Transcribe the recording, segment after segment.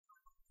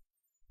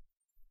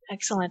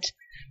Excellent.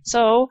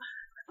 So,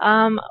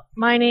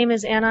 my name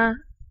is Anna.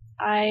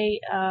 I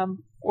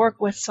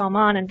work with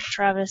Salman and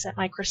Travis at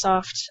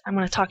Microsoft. I'm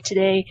going to talk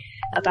today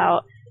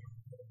about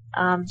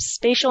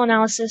spatial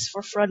analysis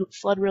for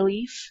flood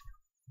relief,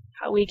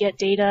 how we get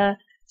data,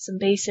 some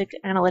basic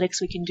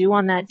analytics we can do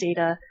on that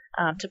data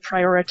to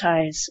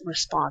prioritize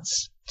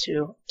response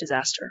to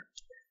disaster.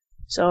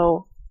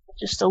 So,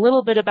 just a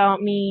little bit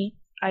about me.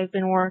 I've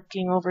been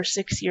working over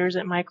 6 years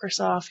at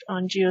Microsoft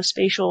on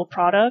geospatial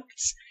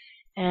products,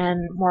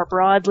 and more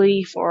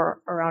broadly, for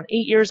around 8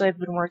 years, I've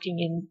been working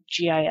in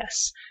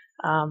GIS.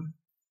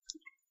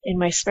 In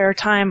my spare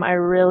time, I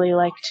really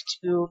liked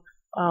to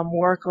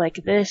work like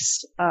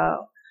this.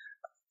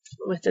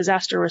 With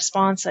disaster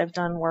response, I've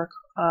done work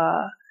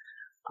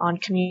on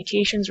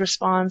communications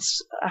response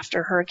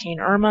after Hurricane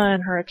Irma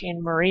and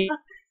Hurricane Maria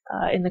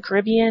in the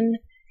Caribbean,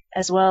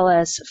 as well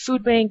as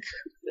food bank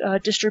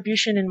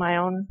distribution in my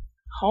own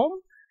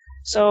home.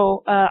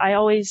 So I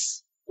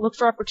always look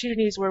for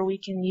opportunities where we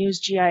can use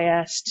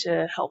GIS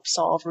to help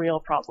solve real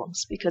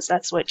problems, because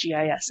that's what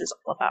GIS is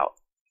all about.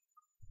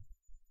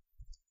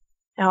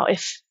 Now,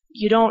 if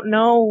you don't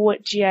know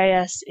what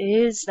GIS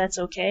is, that's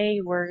okay.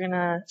 We're going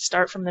to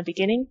start from the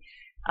beginning.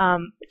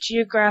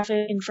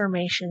 Geographic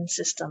Information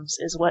Systems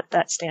is what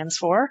that stands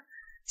for.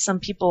 Some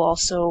people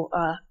also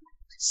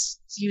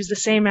use the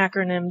same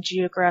acronym,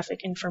 Geographic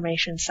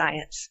Information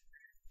Science.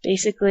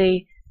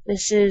 Basically,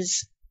 this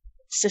is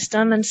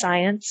system and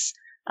science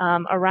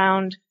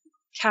around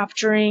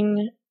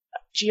capturing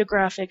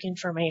geographic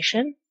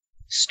information,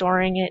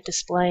 storing it,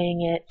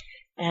 displaying it,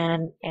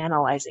 and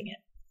analyzing it.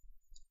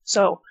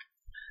 So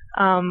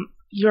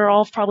you're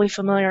all probably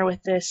familiar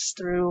with this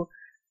through,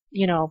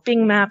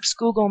 Bing Maps,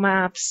 Google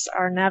Maps,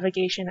 our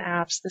navigation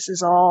apps. This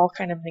is all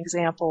kind of an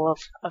example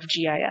of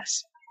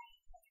GIS.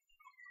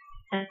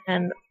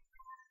 And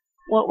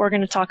what we're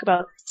going to talk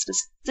about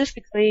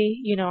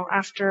specifically,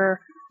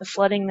 after the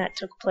flooding that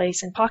took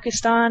place in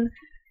Pakistan,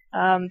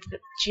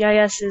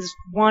 GIS is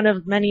one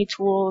of many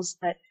tools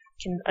that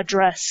can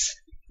address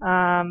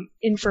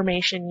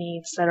information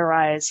needs that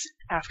arise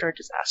after a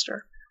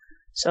disaster.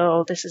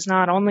 So this is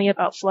not only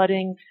about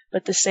flooding,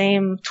 but the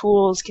same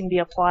tools can be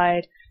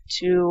applied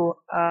to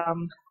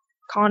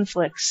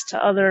conflicts,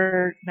 to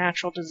other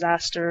natural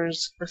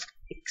disasters,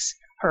 earthquakes,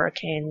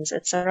 hurricanes,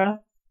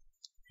 etc.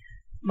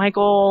 My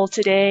goal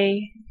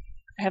today,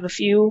 I have a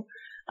few,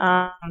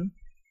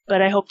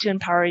 but I hope to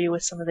empower you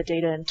with some of the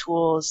data and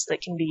tools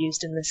that can be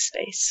used in this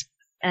space.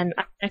 And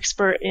I'm an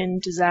expert in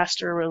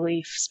disaster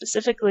relief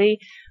specifically,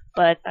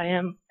 but I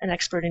am an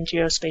expert in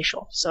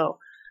geospatial. So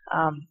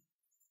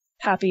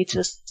happy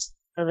to sort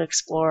of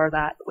explore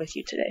that with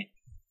you today.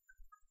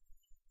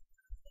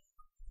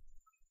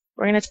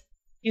 We're going to do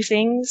a few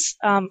things.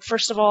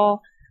 First of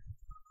all,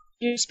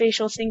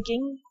 geospatial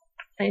thinking.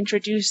 I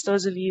introduce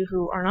those of you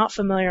who are not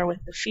familiar with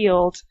the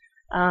field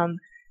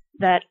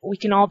that we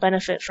can all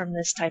benefit from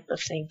this type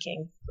of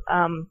thinking.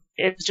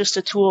 It's just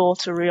a tool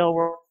to real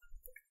world,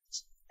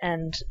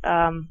 and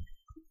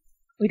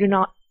we do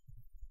not.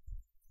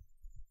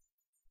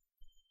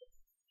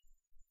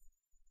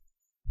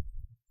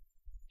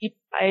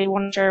 I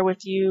want to share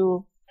with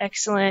you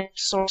excellent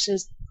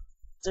sources.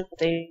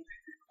 They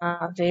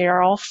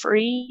are all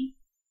free.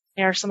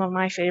 They are some of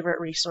my favorite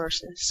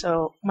resources.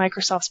 So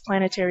Microsoft's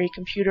Planetary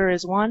Computer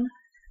is one,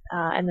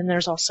 and then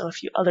there's also a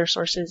few other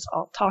sources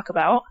I'll talk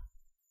about.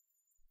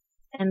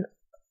 And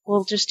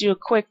we'll just do a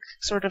quick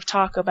sort of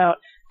talk about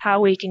how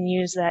we can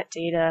use that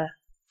data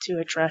to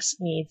address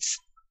needs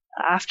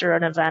after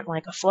an event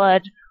like a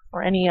flood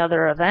or any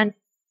other event.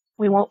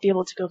 We won't be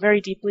able to go very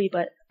deeply,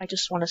 but I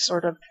just want to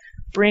sort of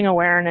bring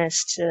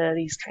awareness to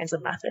these kinds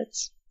of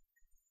methods.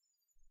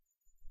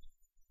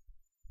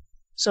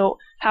 So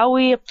how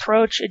we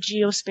approach a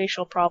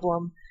geospatial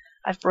problem,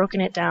 I've broken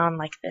it down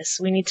like this.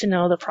 We need to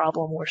know the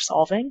problem we're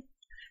solving.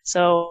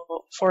 So,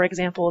 for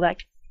example,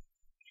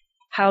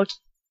 how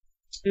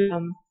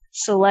to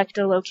select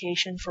a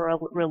location for a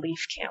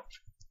relief camp,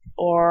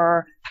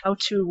 or how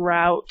to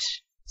route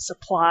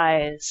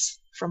supplies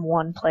from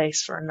one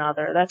place for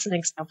another. That's an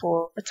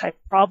example of the type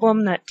of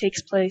problem that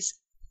takes place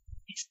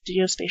in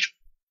geospatial.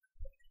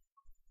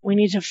 We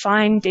need to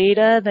find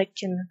data that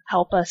can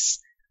help us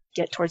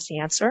get towards the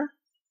answer.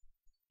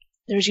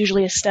 There's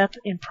usually a step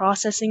in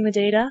processing the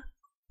data.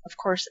 Of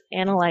course,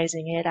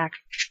 analyzing it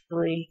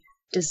actually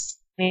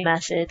designing a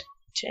method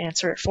to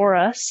answer it for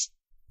us.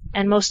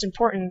 And most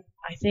important,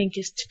 I think,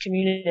 is to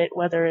communicate it,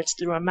 whether it's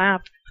through a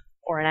map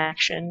or an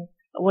action.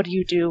 What do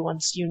you do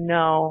once you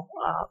know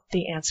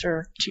the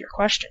answer to your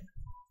question?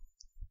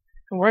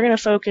 And we're going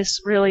to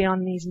focus really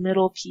on these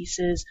middle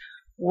pieces.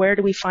 Where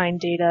do we find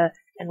data,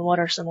 and what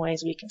are some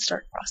ways we can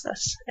start to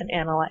process and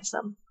analyze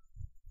them?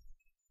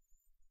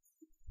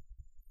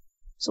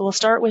 So we'll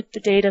start with the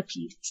data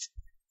piece.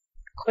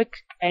 Quick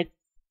guide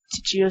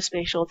to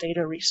geospatial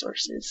data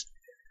resources.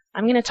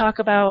 I'm going to talk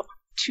about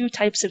two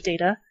types of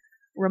data,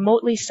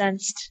 remotely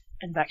sensed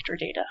and vector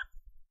data.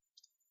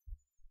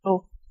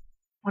 So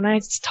when I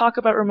talk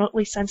about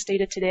remotely sensed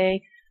data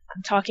today,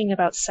 I'm talking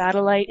about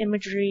satellite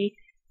imagery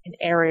and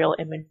aerial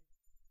imagery.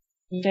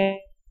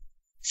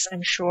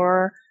 I'm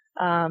sure.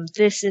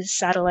 This is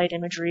satellite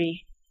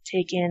imagery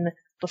taken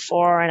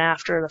before and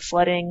after the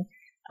flooding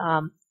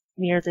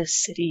near the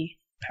city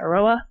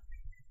Peroa,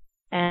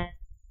 and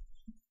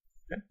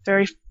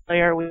very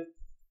familiar with what it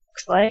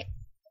looks like.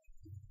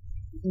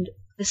 And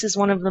this is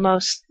one of the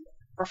most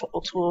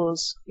powerful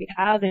tools we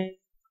have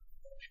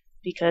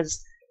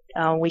because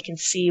we can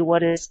see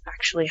what is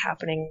actually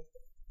happening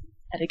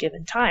at a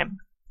given time.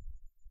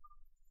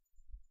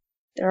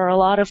 There are a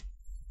lot of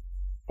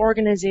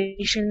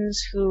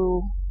organizations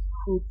who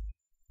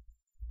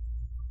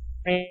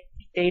create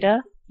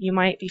data. You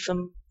might be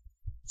familiar with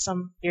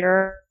some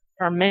here,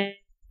 there are many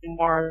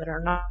more that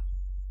are not.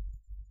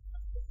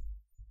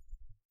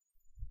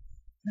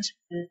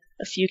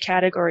 A few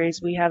categories.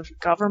 We have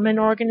government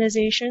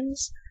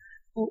organizations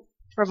who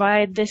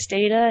provide this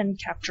data and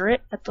capture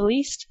it at the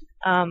least.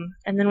 And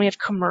then we have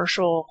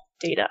commercial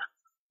data.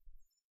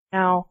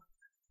 Now,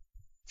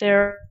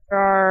 there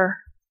are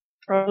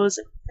pros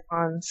and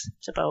cons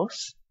to both.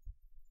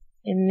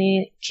 In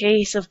the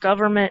case of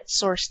government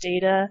source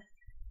data,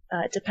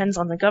 it depends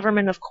on the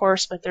government, of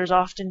course, but there's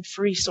often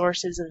free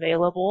sources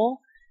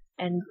available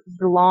and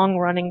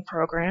long-running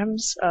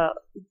programs.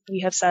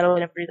 We have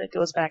satellite imagery that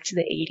goes back to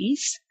the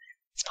 80s.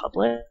 It's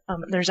public.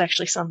 There's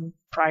actually some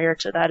prior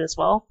to that as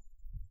well.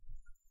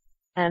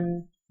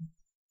 And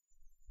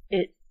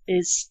it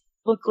is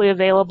publicly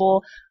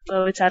available,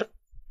 though it's at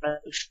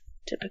resolution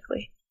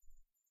typically.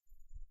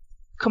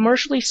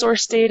 Commercially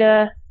sourced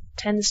data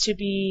tends to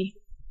be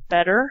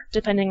better,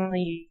 depending on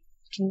the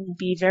can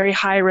be very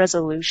high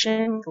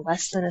resolution,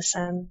 less than a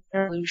centimeter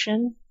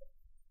resolution.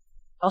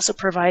 Also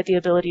provide the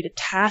ability to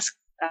task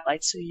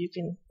satellites, so you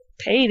can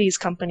pay these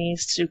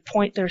companies to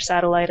point their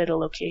satellite at a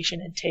location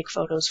and take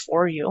photos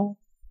for you.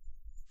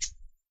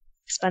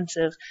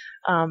 Expensive.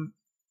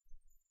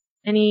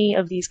 Any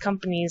of these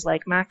companies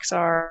like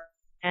Maxar,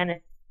 and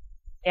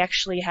they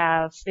actually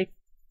have fixed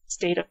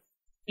data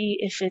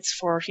if it's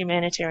for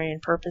humanitarian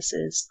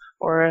purposes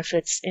or if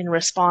it's in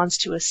response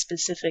to a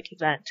specific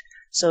event.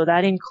 So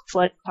that includes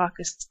flood in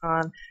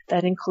Pakistan,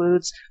 that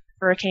includes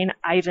Hurricane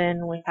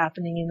Ivan, what's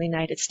happening in the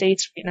United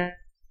States right now.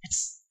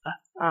 It's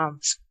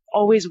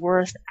always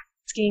worth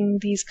asking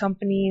these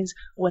companies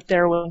what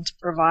they're willing to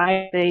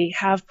provide. They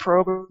have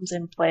programs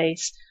in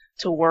place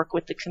to work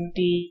with the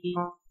community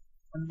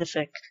on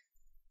specific.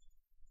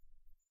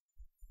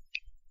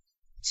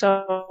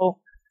 So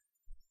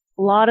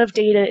a lot of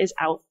data is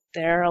out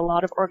there. A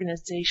lot of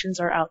organizations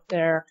are out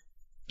there.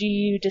 Do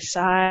you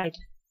decide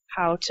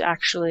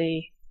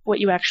what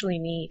you actually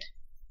need?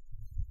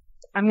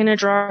 I'm going to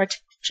draw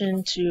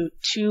attention to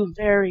two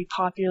very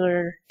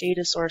popular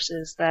data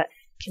sources that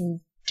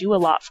can do a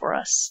lot for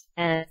us.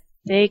 And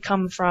they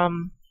come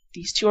from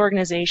these two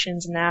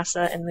organizations,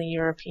 NASA and the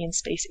European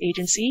Space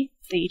Agency.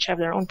 They each have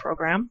their own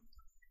program.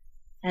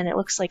 And it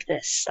looks like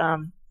this.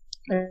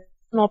 There's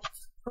a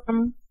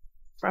program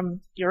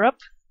from Europe,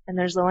 and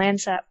there's the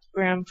Landsat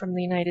program from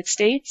the United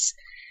States.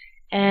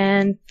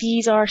 And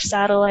these are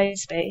satellite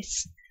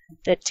space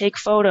that take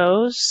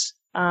photos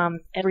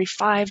every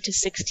 5 to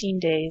 16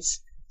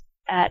 days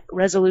at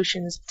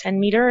resolutions 10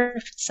 meter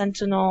if it's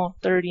Sentinel,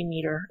 30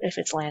 meter if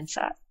it's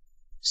Landsat.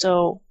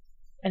 So,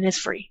 and it's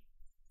free.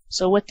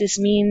 So what this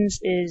means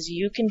is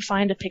you can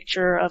find a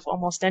picture of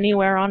almost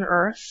anywhere on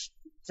Earth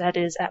that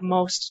is at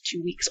most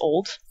 2 weeks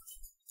old.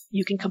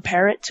 You can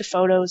compare it to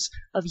photos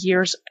of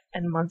years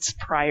and months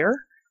prior.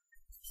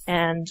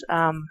 And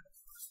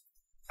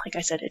like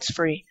I said, it's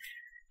free.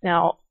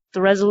 Now,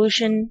 the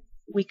resolution,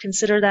 we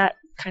consider that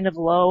kind of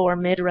low or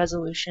mid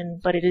resolution,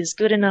 but it is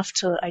good enough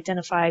to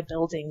identify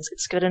buildings.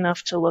 It's good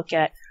enough to look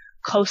at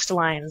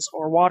coastlines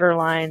or water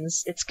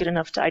lines. It's good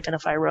enough to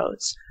identify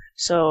roads.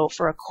 So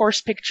for a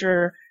coarse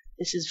picture,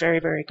 this is very,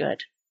 very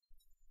good.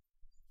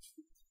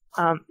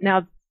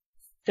 Now,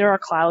 there are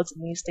clouds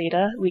in these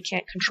data. We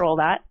can't control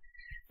that.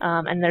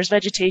 And there's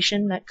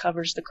vegetation that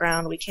covers the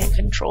ground. We can't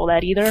control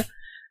that either.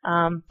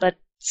 But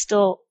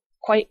still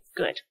quite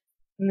good.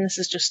 And this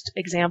is just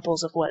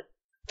examples of what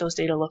those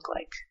data look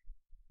like.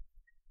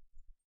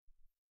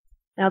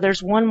 Now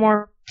there's one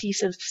more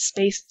piece of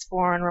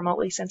space-borne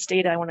remotely sensed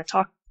data I want to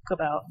talk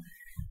about,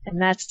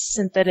 and that's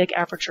synthetic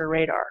aperture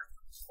radar.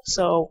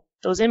 So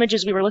those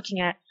images we were looking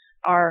at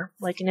are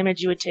like an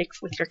image you would take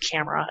with your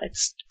camera.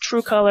 It's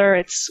true color,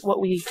 it's what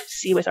we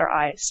see with our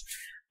eyes.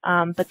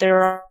 But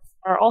there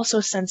are also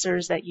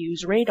sensors that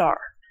use radar.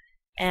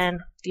 And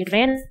the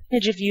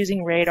advantage of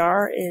using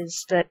radar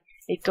is that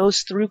it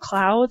goes through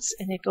clouds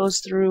and it goes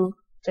through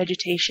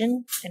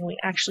vegetation, and we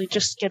actually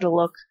just get a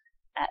look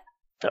at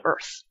the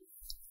Earth.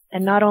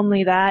 And not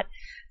only that,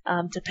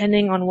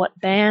 depending on what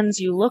bands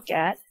you look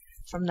at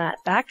from that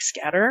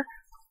backscatter,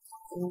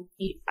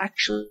 we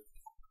actually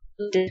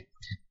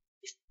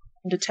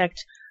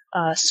detect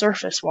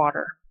surface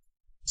water.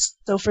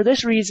 So for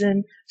this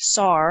reason,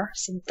 SAR,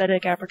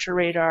 synthetic aperture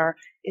radar,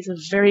 is a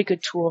very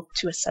good tool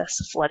to assess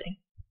flooding.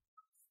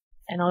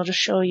 And I'll just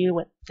show you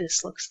what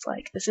this looks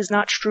like. This is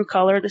not true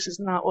color. This is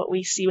not what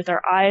we see with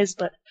our eyes,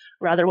 but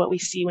rather what we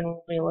see when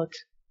we look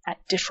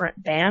at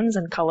different bands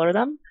and color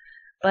them.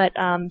 but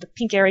the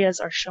pink areas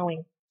are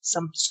showing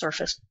some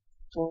surface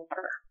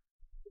water.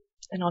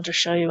 And I'll just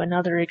show you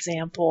another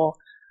example.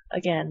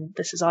 Again,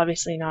 this is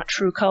obviously not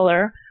true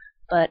color,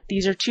 but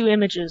these are two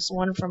images,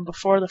 one from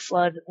before the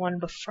flood, one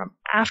from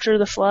after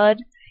the flood.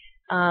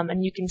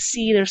 And you can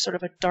see there's sort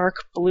of a dark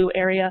blue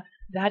area.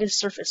 That is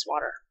surface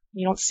water.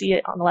 You don't see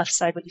it on the left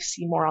side, but you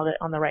see more of it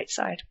on the right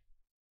side.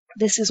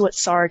 This is what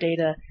SAR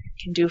data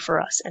can do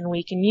for us. And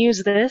we can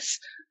use this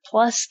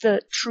plus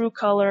the true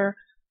color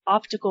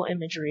optical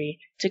imagery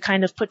to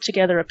kind of put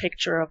together a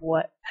picture of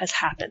what has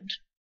happened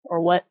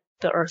or what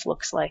the Earth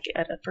looks like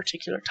at a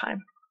particular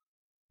time.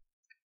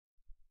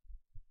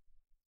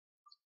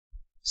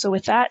 So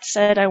with that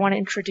said, I want to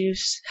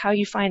introduce how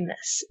you find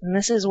this. And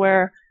this is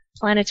where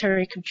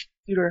Planetary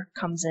Computer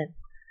comes in.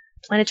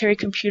 Planetary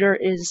Computer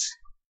is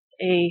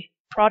a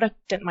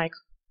product at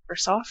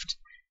Microsoft,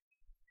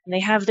 and they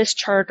have this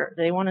charter.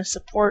 They want to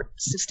support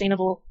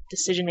sustainable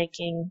decision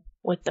making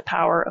with the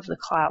power of the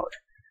cloud.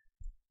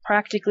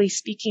 Practically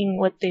speaking,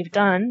 what they've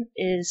done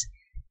is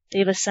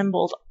they've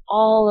assembled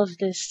all of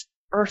this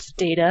Earth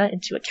data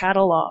into a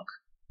catalog,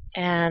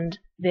 and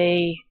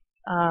they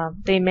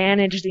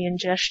manage the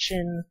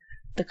ingestion,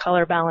 the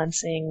color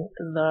balancing,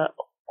 the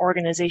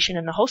organization,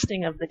 and the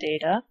hosting of the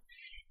data.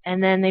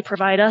 And then they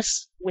provide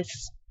us with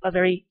a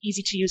very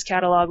easy-to-use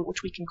catalog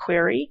which we can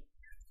query,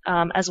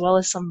 as well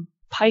as some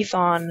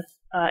Python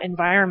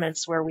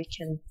environments where we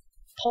can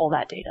pull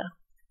that data.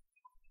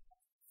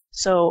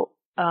 So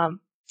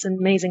it's an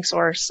amazing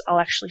source. I'll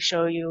actually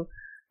show you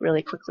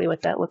really quickly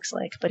what that looks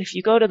like. But if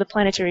you go to the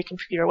Planetary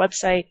Computer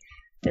website,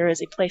 there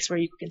is a place where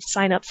you can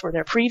sign up for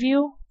their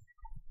preview.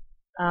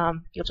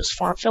 You'll just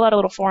fill out a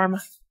little form,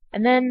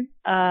 and then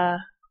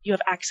you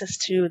have access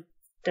to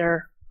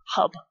their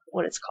hub,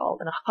 what it's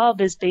called. And a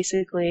hub is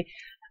basically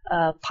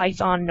a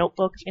Python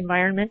notebook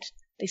environment.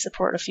 They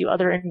support a few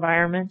other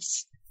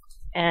environments,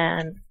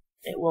 and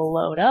it will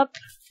load up,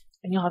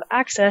 and you'll have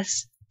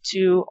access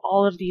to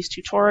all of these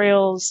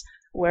tutorials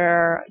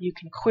where you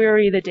can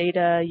query the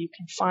data, you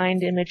can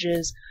find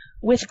images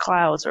with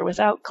clouds or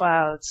without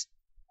clouds,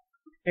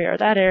 or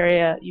that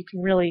area. You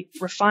can really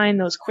refine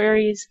those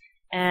queries,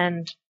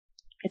 and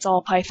it's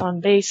all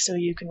Python based, so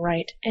you can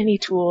write any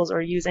tools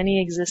or use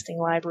any existing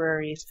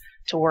libraries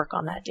to work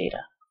on that data.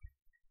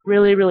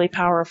 Really, really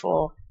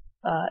powerful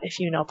if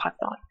you know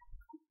Python.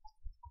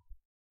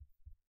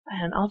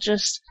 And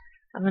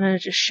I'm going to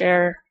just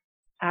share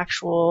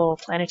actual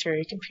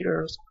Planetary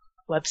Computer's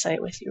website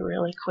with you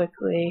really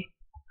quickly,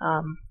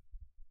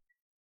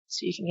 so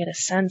you can get a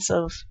sense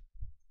of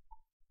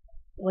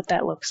what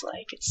that looks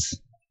like. It's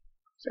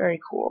very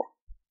cool.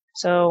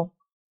 So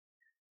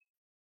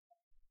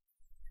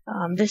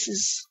this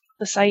is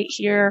the site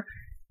here.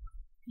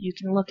 You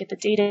can look at the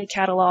data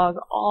catalog,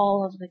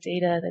 all of the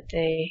data that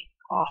they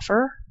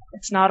offer.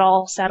 It's not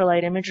all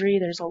satellite imagery.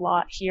 There's a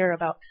lot here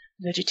about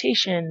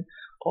vegetation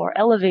or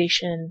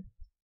elevation,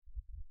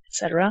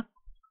 etc.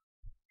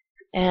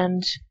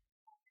 And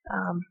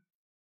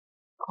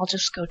I'll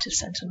just go to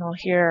Sentinel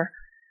here.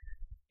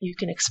 You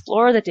can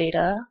explore the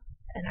data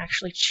and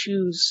actually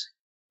choose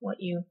what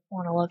you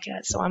want to look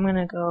at. So I'm going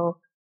to go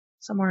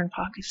somewhere in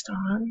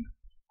Pakistan.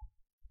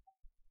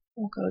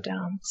 We'll go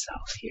down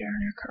south here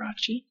near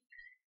Karachi.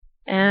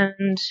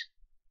 And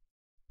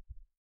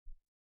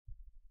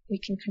we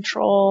can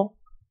control,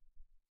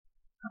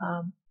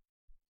 there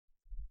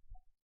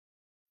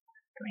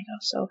we go.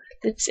 So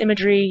this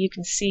imagery, you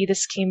can see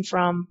this came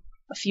from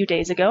a few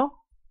days ago.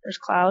 There's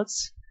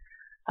clouds.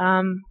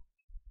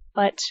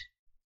 But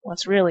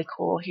what's really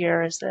cool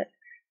here is that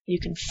you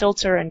can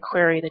filter and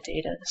query the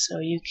data. So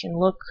you can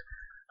look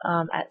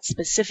at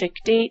specific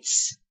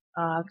dates,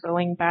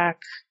 going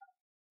back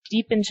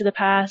deep into the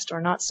past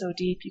or not so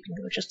deep. You can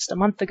go just a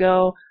month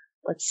ago,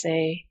 let's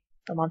say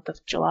the month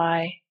of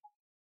July.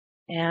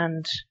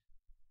 And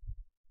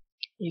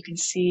you can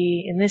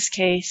see in this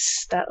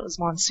case that was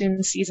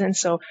monsoon season,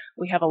 so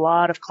we have a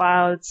lot of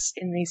clouds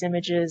in these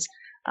images.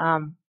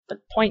 But the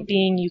point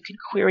being, you can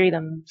query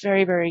them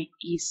very, very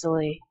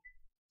easily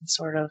and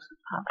sort of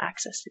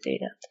access the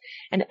data.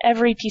 And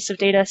every piece of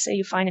data, say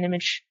you find an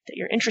image that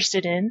you're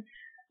interested in,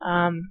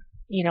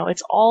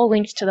 it's all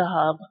linked to the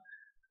hub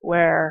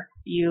where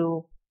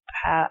you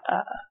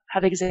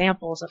have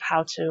examples of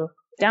how to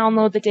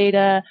download the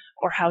data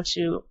or how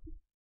to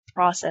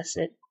process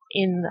it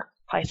in the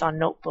Python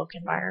notebook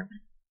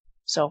environment.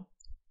 So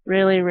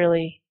really,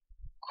 really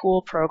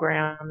cool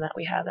program that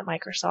we have at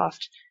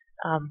Microsoft.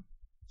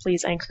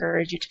 Please, I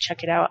encourage you to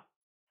check it out.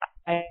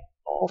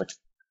 All the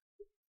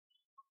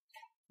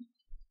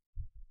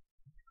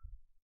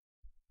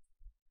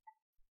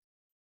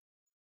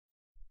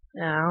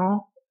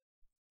now,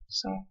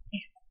 so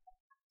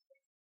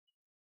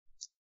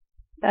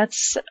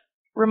that's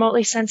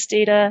remotely sensed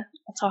data.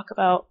 I'll talk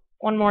about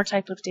one more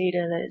type of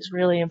data that is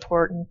really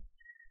important: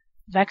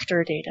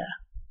 vector data.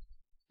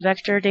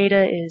 Vector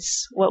data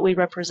is what we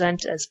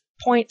represent as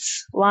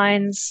points,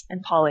 lines,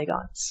 and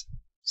polygons.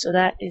 So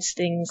that is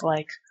things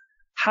like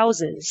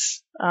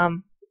houses,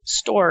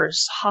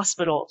 stores,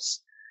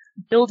 hospitals,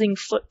 building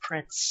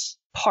footprints,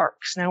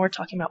 parks. Now we're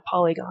talking about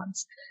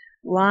polygons.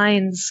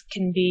 Lines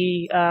can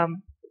be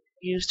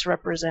used to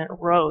represent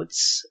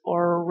roads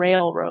or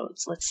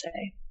railroads, let's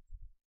say.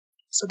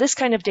 So this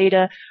kind of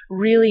data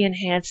really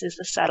enhances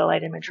the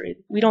satellite imagery.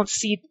 We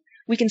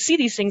can see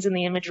these things in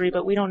the imagery,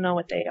 but we don't know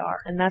what they are.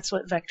 And that's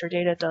what vector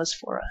data does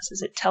for us,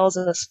 is it tells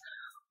us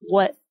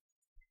what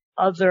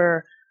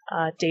other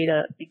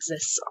data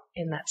exists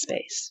in that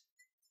space.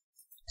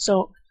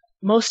 So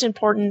most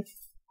important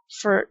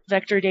for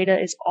vector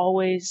data is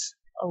always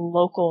a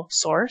local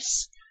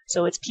source.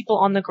 So it's people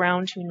on the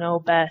ground who know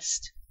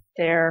best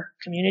their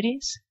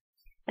communities.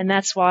 And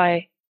that's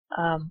why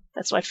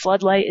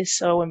floodlight is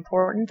so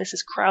important. This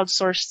is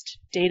crowdsourced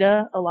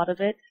data, a lot of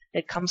it.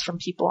 It comes from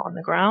people on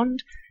the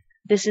ground.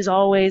 This is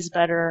always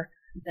better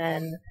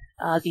than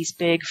these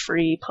big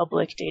free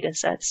public data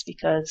sets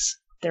because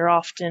they're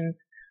often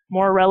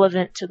more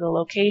relevant to the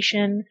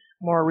location,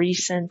 more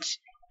recent,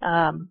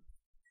 and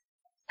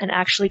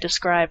actually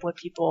describe what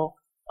people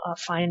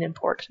find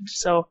important.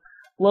 So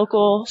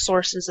local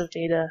sources of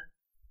data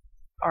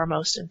are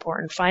most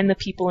important. Find the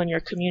people in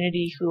your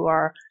community who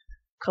are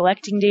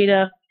collecting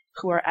data,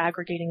 who are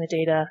aggregating the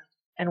data,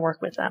 and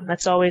work with them.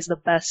 That's always the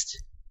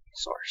best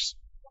source.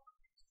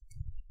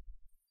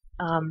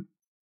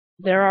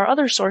 There are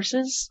other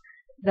sources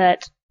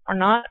that are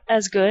not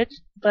as good,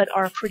 but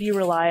are pretty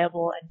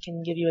reliable and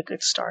can give you a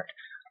good start.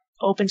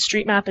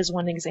 OpenStreetMap is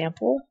one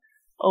example.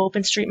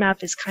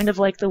 OpenStreetMap is kind of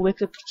like the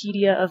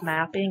Wikipedia of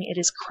mapping. It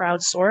is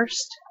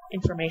crowdsourced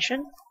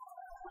information.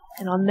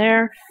 And on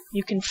there,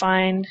 you can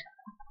find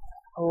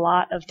a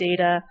lot of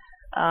data,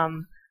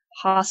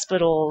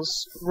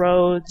 hospitals,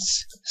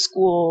 roads,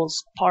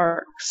 schools,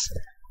 parks,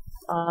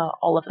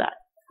 all of that.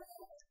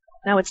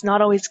 Now, it's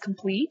not always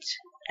complete,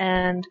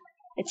 and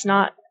it's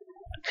not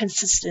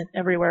consistent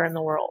everywhere in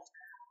the world,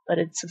 but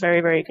it's a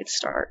very, very good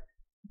start.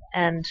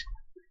 And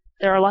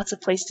there are lots of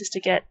places to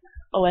get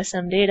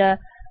OSM data.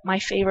 My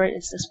favorite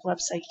is this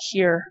website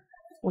here,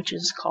 which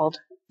is called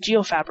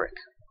GeoFabric.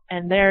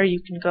 And there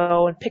you can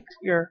go and pick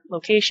your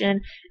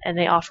location, and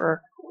they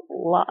offer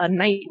a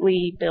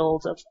nightly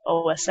build of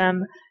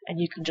OSM, and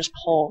you can just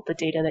pull the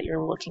data that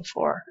you're looking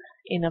for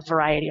in a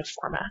variety of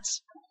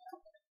formats.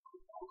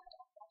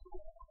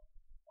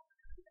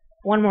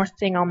 One more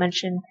thing I'll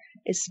mention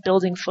is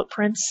building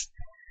footprints.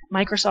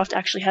 Microsoft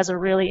actually has a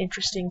really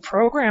interesting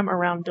program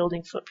around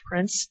building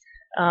footprints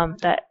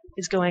that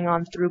is going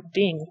on through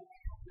Bing.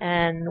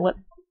 And what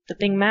the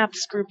Bing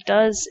Maps group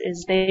does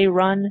is they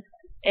run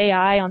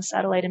AI on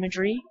satellite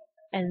imagery,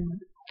 and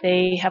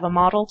they have a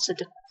model to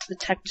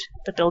detect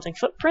the building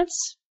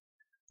footprints,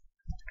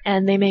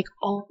 and they make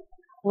all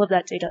of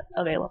that data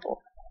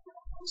available.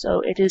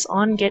 So it is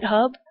on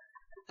GitHub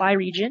by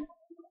region,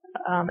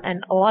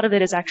 and a lot of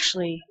it is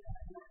actually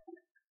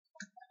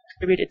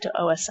attributed to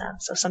OSM,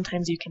 so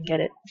sometimes you can get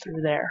it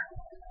through there.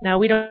 Now,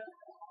 we don't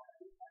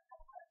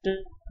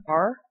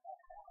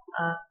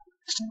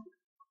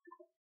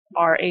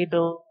are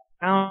able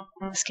to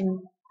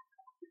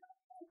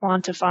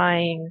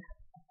quantifying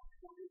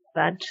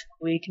event.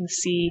 We can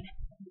see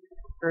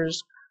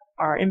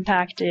are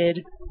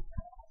impacted,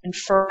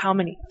 infer how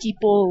many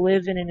people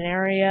live in an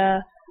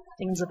area,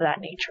 things of that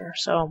nature.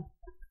 So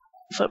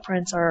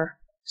footprints are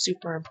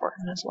super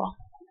important as well.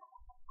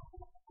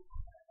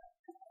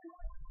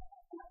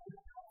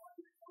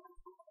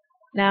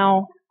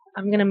 Now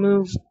I'm going to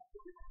move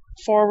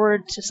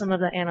forward to some of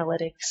the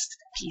analytics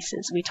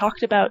pieces. We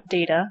talked about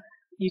data.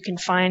 You can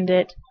find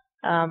it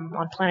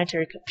on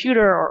Planetary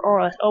Computer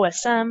or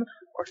OSM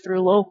or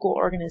through local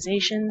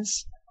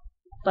organizations.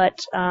 But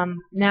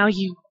now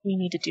we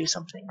need to do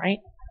something, right?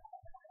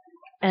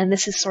 And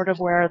this is sort of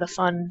where the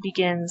fun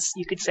begins,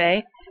 you could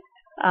say.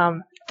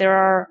 There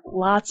are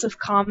lots of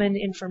common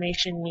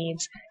information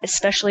needs,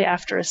 especially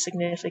after a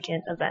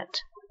significant event.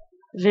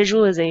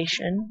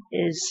 Visualization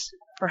is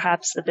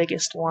perhaps the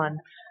biggest one.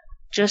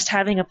 Just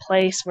having a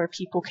place where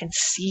people can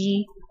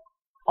see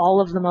all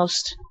of the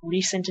most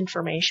recent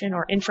information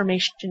or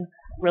information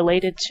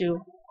related to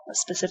a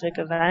specific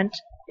event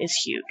is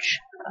huge.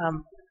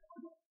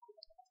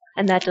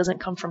 And that doesn't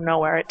come from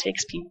nowhere. It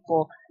takes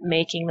people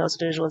making those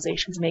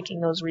visualizations, making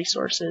those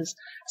resources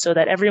so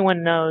that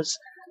everyone knows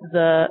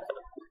the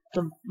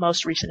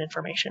most recent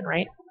information,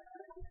 right?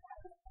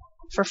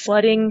 For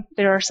flooding,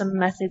 there are some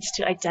methods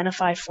to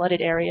identify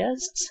flooded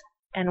areas.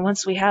 And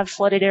once we have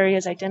flooded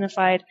areas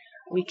identified,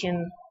 we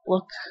can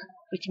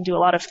do a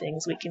lot of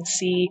things. We can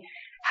see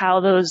how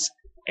those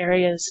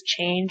areas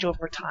change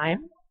over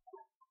time.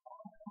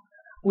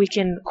 We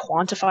can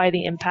quantify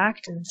the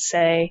impact and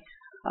say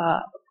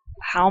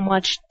how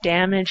much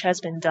damage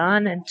has been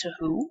done and to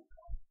who.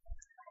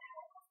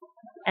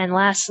 And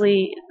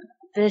lastly,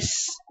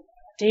 this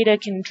data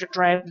can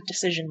drive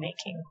decision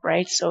making,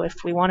 right? So if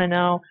we want to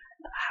know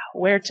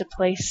where to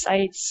place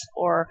sites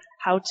or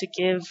how to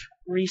give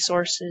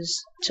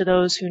resources to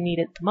those who need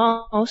it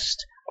the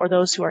most or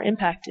those who are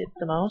impacted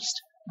the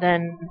most,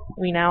 then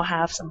we now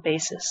have some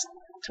basis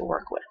to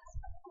work with.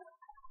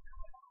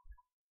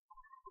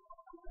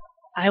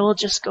 I will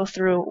just go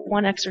through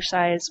one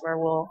exercise where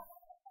we'll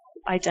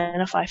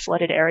identify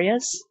flooded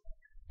areas.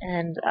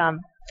 And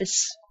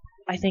this,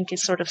 I think,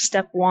 is sort of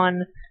step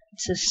one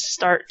to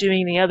start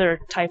doing the other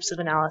types of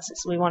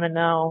analysis. We want to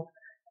know,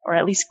 or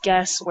at least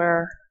guess,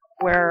 where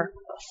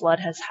a flood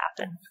has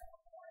happened.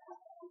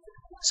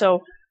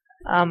 So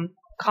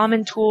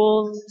common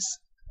tools,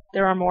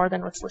 there are more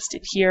than what's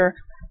listed here,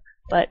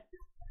 but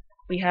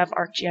we have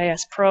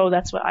ArcGIS Pro.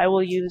 That's what I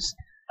will use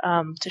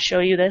to show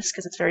you this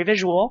because it's very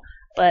visual,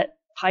 but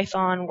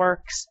Python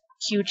works,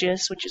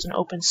 QGIS, which is an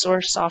open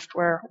source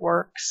software,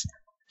 works.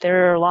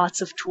 There are lots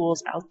of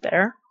tools out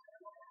there.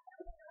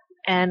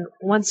 And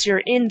once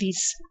you're in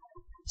these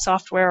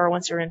software or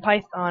once you're in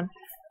Python,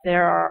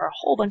 there are a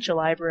whole bunch of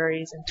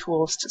libraries and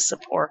tools to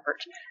support.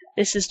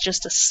 This is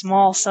just a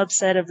small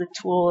subset of the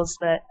tools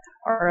that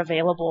are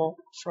available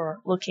for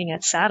looking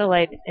at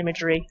satellite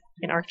imagery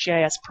in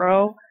ArcGIS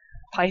Pro.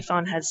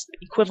 Python has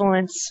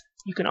equivalents.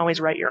 You can always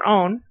write your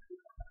own.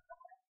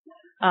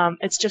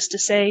 It's just to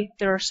say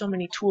there are so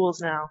many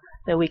tools now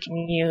that we can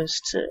use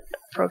to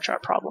approach our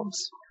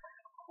problems.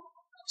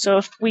 So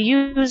if we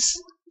use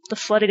the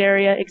flooded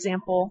area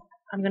example,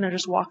 I'm going to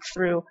just walk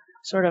through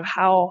sort of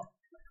how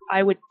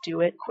I would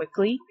do it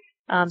quickly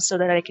so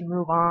that I can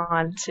move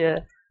on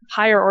to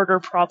higher order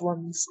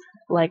problems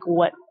like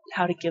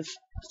how to give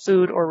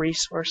food or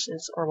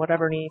resources or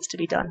whatever needs to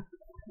be done.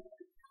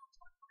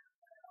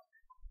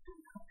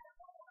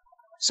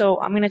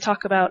 So I'm going to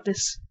talk about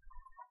this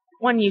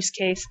one use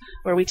case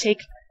where we take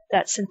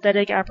that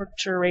synthetic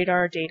aperture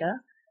radar data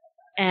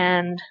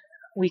and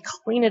we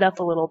clean it up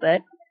a little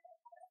bit,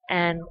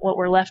 and what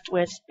we're left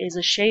with is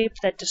a shape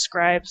that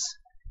describes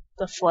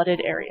the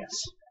flooded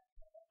areas.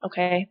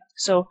 Okay,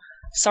 so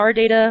SAR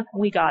data,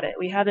 we got it.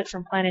 We have it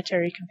from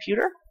Planetary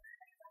Computer,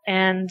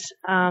 and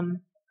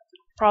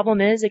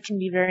problem is it can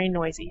be very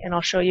noisy, and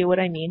I'll show you what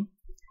I mean.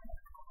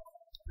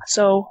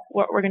 So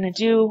what we're going to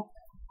do,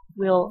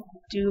 we'll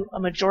do a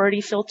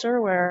majority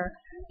filter where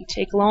you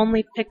take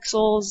lonely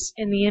pixels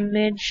in the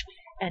image,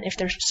 and if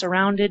they're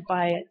surrounded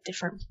by a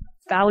different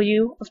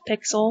value of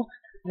pixel,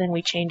 then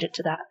we change it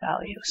to that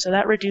value. So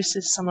that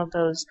reduces some of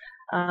those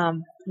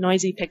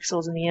noisy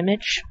pixels in the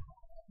image.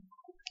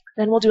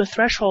 Then we'll do a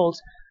threshold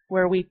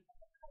where we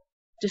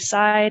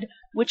decide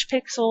which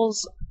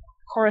pixels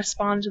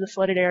correspond to the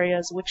flooded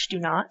areas, which do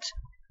not,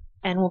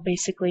 and we'll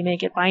basically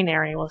make it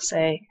binary. We'll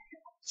say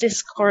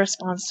this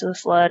corresponds to the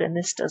flood and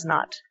this does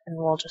not, and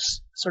we'll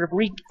just sort of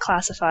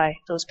reclassify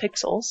those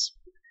pixels.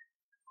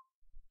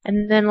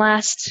 And then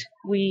last,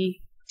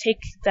 we take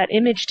that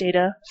image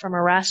data from a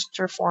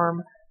raster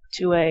form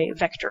to a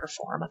vector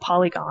form, a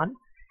polygon,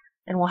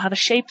 and we'll have a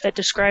shape that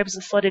describes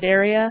the flooded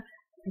area,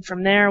 and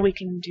from there we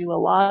can do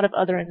a lot of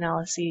other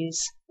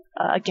analyses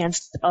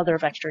against other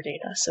vector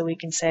data. So we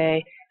can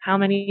say how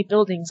many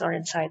buildings are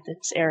inside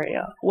this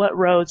area, what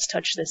roads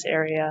touch this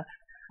area,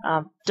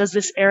 does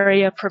this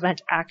area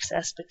prevent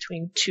access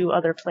between two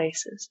other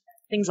places,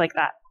 things like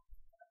that.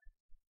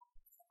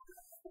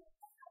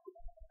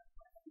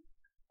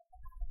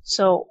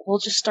 So we'll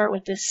just start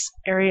with this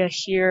area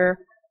here.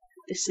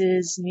 This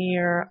is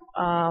near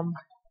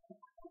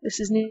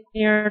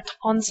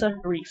Tonsa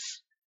Reef,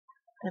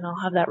 and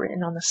I'll have that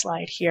written on the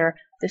slide here.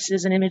 This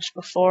is an image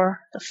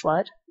before the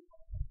flood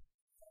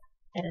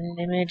and an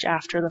image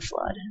after the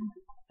flood.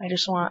 I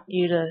just want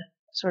you to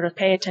sort of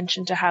pay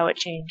attention to how it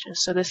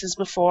changes. So this is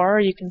before.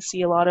 You can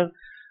see a lot of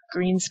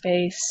green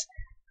space,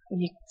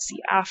 and you can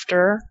see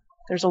after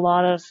there's a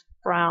lot of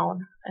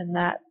brown, and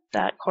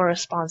that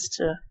corresponds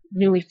to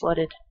newly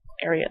flooded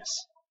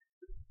areas.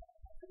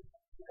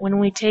 When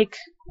we take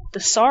the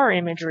SAR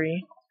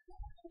imagery,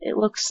 it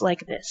looks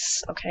like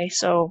this. Okay,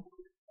 so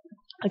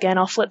again,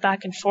 I'll flip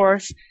back and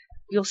forth.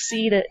 You'll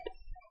see that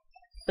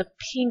the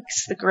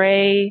pinks, the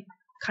gray,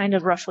 kind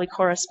of roughly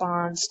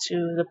corresponds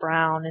to the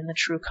brown in the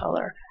true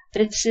color.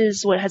 This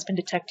is what has been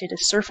detected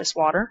as surface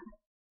water.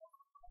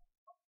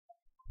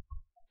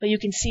 But you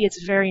can see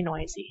it's very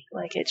noisy,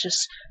 like it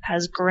just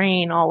has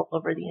grain all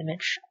over the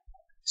image.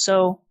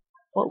 So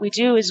what we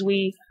do is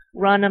we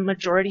run a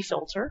majority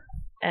filter,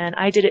 and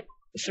I did it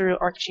through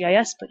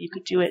ArcGIS, but you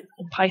could do it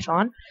in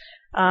Python.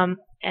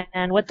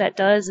 And what that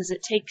does is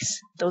it takes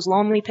those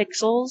lonely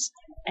pixels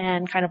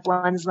and kind of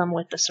blends them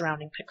with the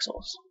surrounding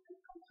pixels.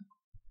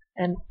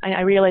 And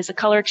I realize the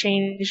color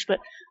changed, but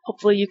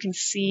hopefully you can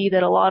see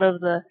that a lot of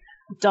the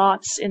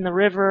dots in the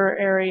river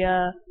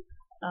area,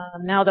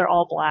 now they're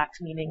all black,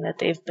 meaning that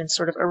they've been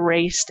sort of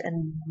erased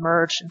and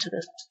merged into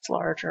this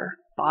larger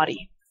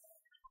body.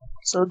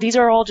 So these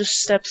are all just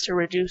steps to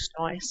reduce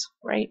noise,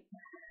 right?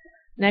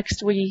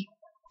 Next we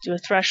do a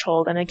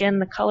threshold, and again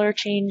the color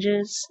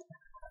changes,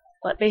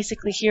 but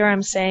basically here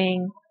I'm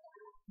saying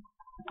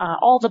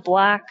all the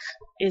black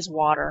is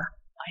water,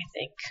 I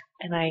think,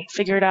 and I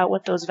figured out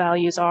what those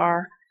values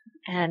are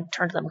and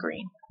turned them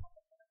green.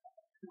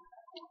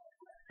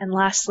 And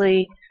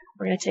lastly,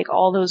 we're going to take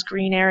all those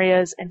green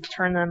areas and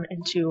turn them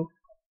into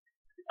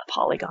a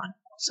polygon.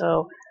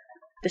 So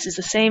this is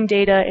the same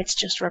data, it's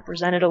just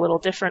represented a little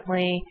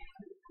differently.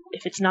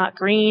 If it's not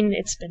green,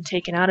 it's been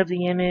taken out of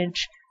the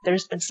image.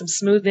 There's been some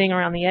smoothing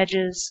around the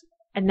edges.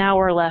 And now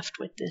we're left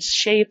with this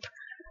shape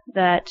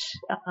that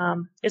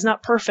is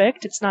not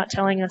perfect. It's not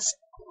telling us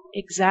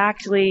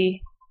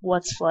exactly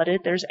what's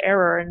flooded. There's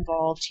error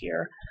involved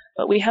here,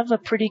 but we have a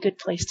pretty good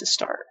place to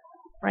start,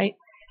 right?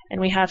 And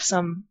we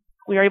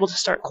are able to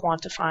start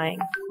quantifying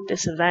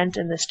this event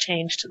and this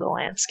change to the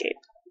landscape.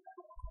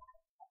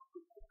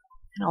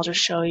 And I'll just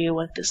show you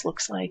what this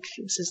looks like.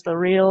 This is the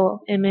real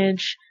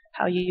image,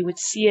 how you would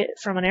see it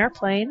from an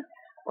airplane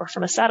or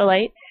from a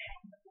satellite.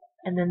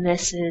 And then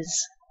this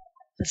is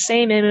the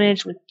same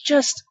image with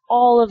just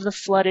all of the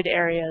flooded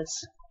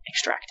areas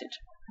extracted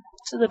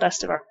to the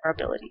best of our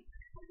ability.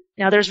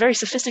 Now, there's very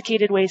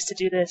sophisticated ways to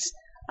do this.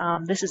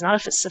 This is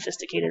not a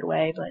sophisticated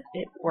way, but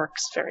it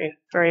works very,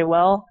 very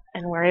well,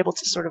 and we're able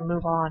to sort of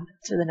move on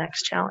to the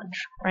next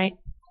challenge, right?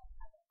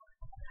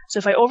 So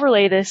if I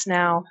overlay this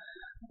now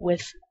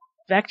with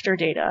vector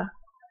data,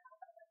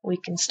 we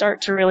can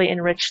start to really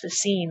enrich the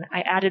scene.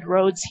 I added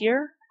roads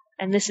here,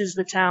 and this is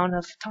the town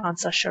of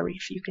Tansa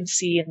Sharif. You can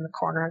see in the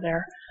corner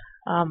there.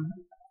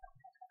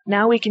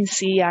 Now we can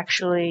see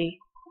actually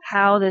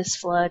how this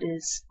flood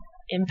is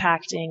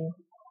impacting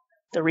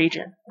the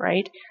region,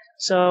 right?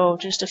 So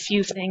just a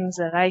few things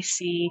that I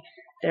see.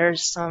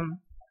 There's some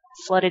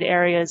flooded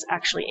areas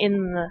actually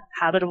in the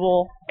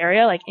habitable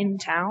area, like in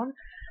town.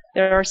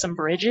 There are some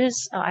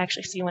bridges. I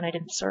actually see one I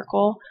didn't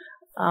circle.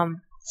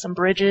 Some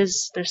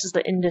bridges. This is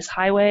the Indus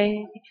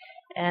Highway,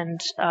 and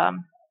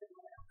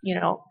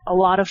a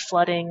lot of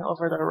flooding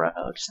over the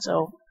road.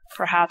 So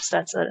perhaps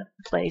that's a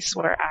place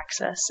where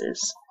access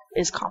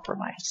is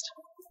compromised.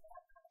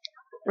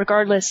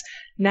 Regardless,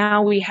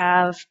 now we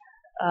have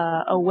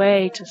a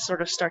way to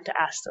sort of start to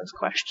ask those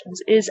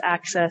questions. Is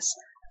access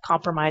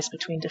compromised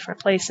between different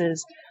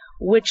places?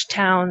 Which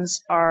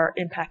towns are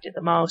impacted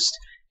the most?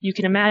 You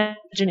can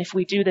imagine if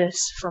we do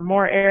this for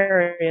more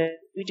areas,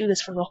 we do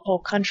this for the whole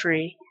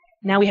country,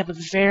 now we have a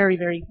very,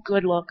 very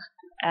good look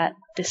at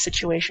this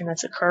situation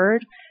that's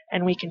occurred,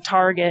 and we can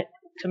target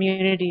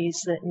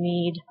communities that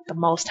need the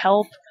most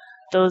help,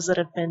 those that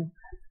have been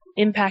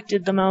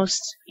impacted the most.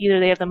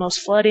 Either they have the most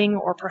flooding,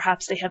 or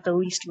perhaps they have the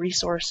least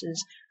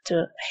resources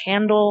to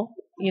handle,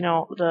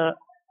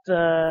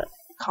 the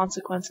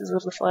consequences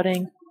of the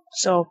flooding.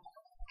 So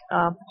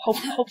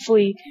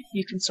hopefully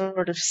you can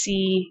sort of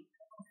see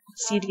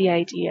the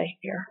idea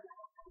here.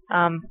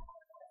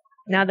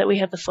 Now that we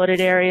have the flooded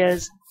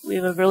areas, we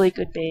have a really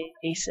good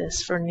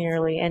basis for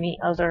nearly any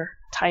other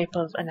type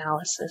of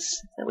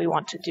analysis that we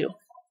want to do.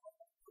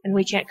 And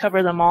we can't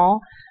cover them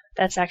all.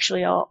 That's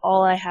actually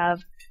all I have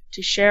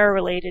to share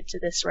related to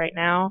this right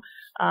now.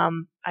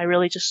 I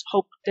really just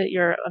hope that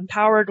you're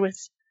empowered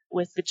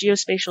with the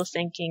geospatial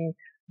thinking,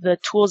 the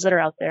tools that are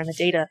out there, and the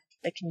data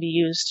that can be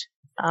used.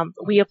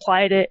 We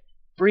applied it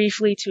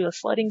briefly to a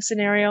flooding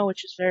scenario,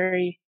 which is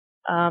very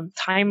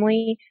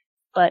timely,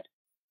 but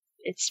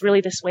it's really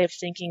this way of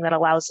thinking that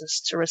allows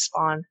us to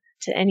respond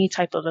to any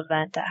type of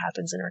event that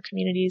happens in our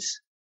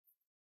communities.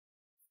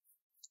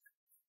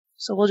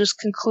 So we'll just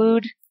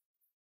conclude.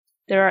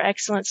 There are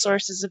excellent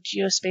sources of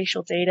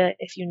geospatial data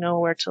if you know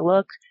where to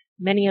look.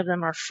 Many of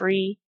them are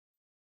free,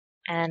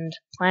 and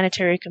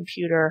Planetary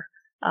Computer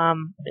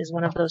is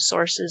one of those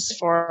sources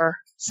for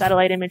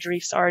satellite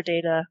imagery, SAR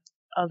data,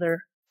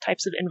 other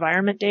types of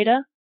environment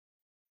data.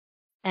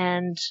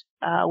 And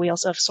we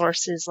also have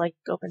sources like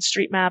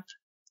OpenStreetMap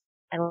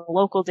and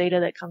local data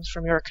that comes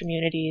from your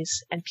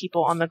communities and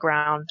people on the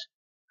ground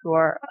who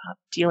are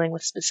dealing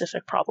with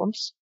specific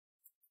problems.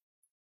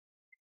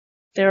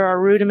 There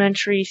are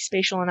rudimentary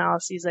spatial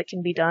analyses that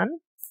can be done.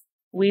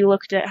 We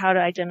looked at how to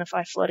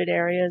identify flooded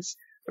areas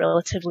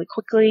relatively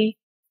quickly,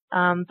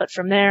 but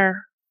from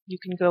there, you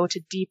can go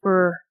to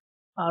deeper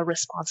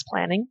response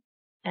planning,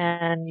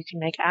 and you can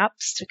make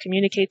apps to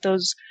communicate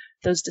those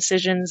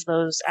decisions,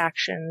 those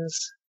actions,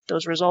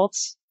 those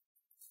results.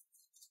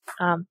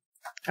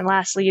 And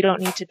lastly, you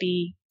don't need to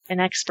be an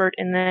expert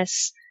in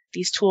this.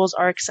 These tools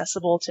are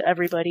accessible to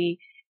everybody,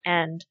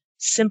 and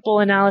simple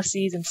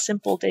analyses and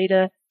simple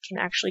data can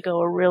actually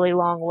go a really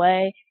long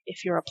way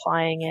if you're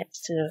applying it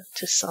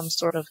to some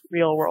sort of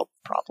real world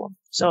problem.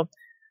 So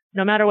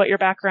no matter what your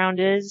background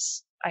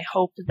is, I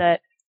hope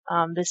that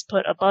this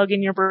put a bug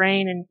in your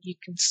brain and you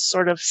can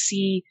sort of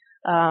see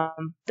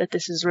that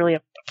this is really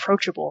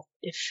approachable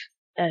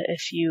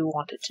if you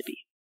want it to be.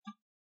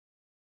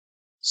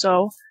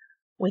 So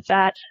with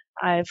that,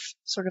 I've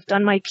sort of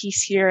done my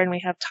piece here, and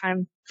we have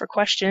time for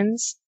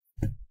questions.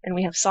 And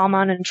we have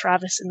Salman and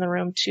Travis in the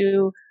room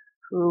too,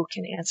 who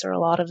can answer a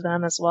lot of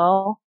them as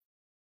well.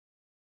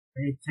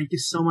 Great. Thank you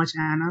so much,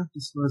 Anna.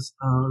 This was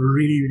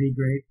really, really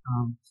great.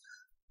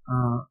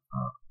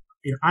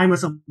 I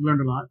must have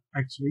learned a lot,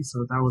 actually,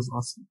 so that was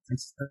awesome.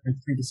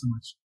 Thank you so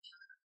much.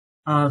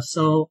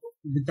 So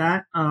with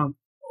that,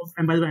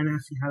 and by the way, Anna,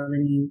 if you have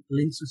any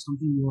links or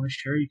something you want to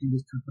share, you can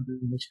just put them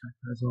in the chat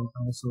as well.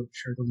 I'll also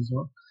share those as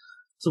well.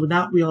 So with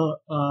that, we'll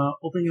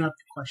open it up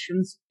to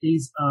questions.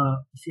 Please,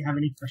 if you have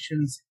any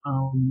questions,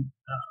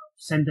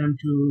 send them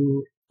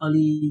to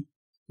Ali,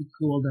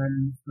 who will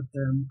then put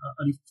them,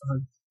 Ali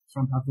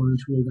from Papua,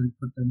 who will then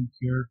put them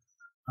here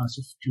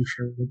to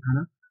share with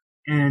Anna.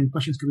 And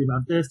questions could be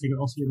about this. They could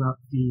also be about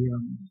the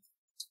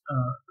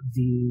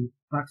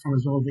platform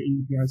as well, the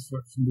APIs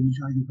from the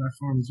UGID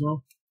platform as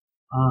well.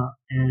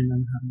 And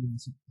I'm happy to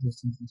answer those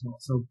things as well.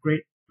 So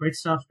great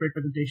stuff, great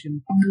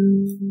presentation.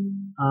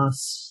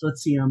 So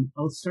let's see,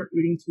 I'll start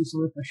reading through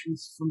some of the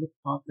questions from the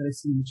top that I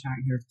see in the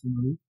chat here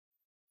tonight.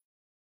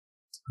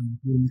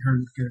 We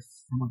heard it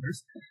from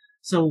others.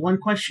 So one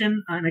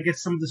question, and I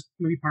guess some of this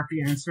may be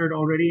partly answered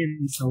already,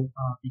 and so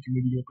you can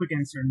maybe do a quick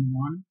answer and move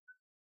on.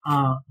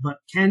 But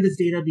can this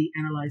data be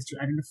analyzed to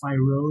identify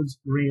roads,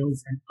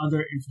 rails, and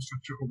other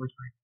infrastructure over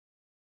time?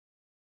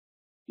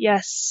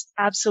 Yes,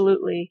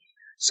 absolutely.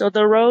 So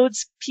the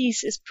roads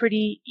piece is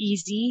pretty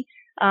easy.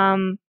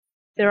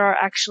 There are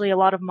actually a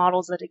lot of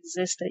models that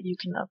exist that you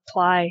can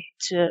apply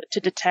to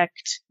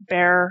detect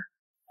bare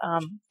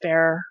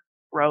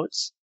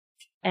roads.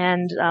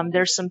 And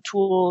there's some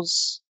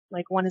tools,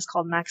 like one is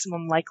called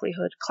Maximum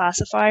Likelihood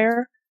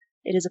Classifier.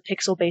 It is a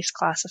pixel-based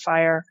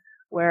classifier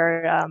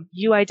where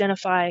you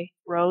identify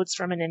roads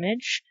from an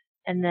image,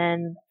 and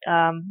then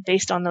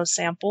based on those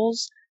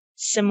samples,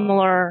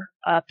 similar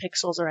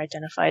pixels are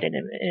identified in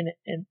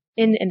an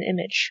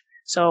image.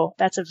 So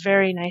that's a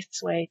very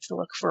nice way to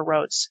look for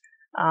roads.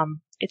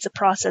 It's a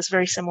process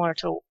very similar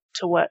to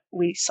what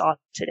we saw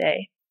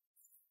today.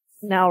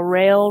 Now,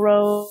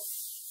 railroad,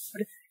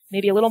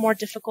 maybe a little more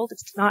difficult.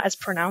 It's not as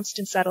pronounced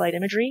in satellite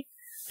imagery,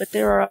 but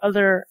there are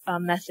other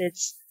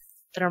methods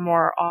that are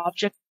more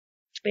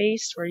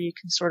object-based, where you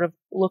can sort of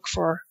look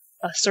for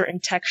a certain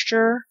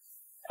texture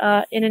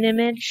in an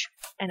image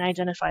and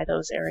identify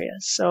those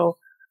areas. So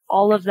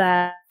all of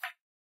that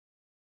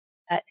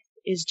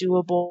is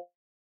doable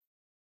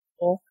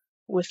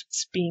with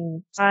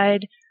being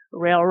side,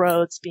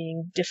 railroads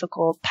being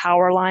difficult,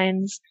 power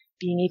lines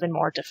being even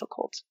more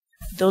difficult.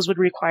 Those would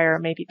require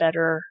maybe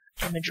better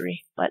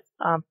imagery, but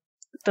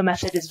the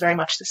method is very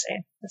much the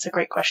same. That's a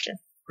great question.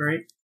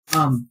 Great.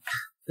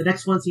 The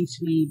next one seems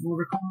to be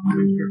more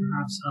common here,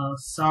 perhaps.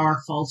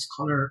 SAR false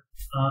color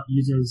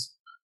uses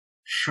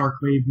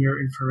shortwave, near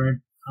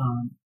infrared,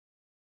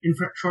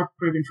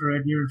 shortwave,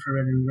 infrared, near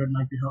infrared, and red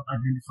light to help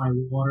identify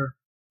water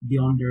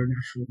beyond their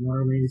natural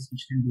waterways,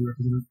 which can be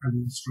represented by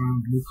a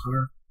strong blue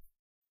color.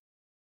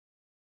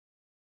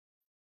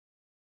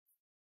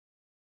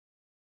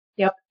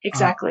 Yep,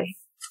 exactly.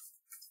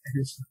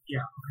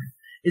 Yeah, okay.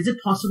 Is it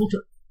possible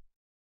to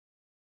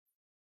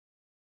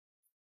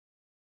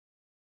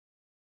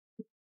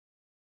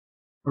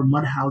for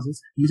mud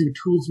houses using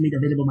tools made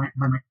available by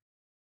Microsoft?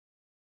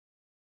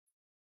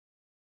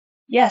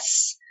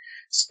 Yes.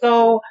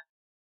 So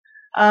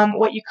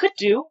what you could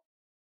do,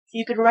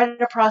 you could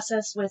write a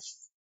process with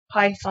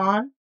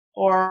Python,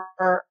 or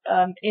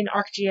in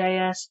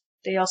ArcGIS,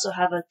 they also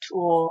have a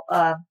tool,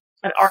 an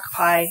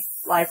ArcPy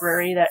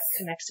library that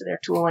connects to their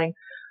tooling.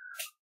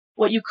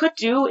 What you could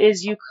do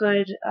is you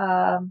could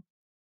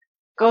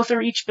go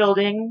through each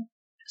building,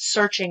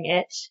 searching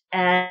it,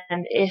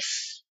 and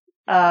if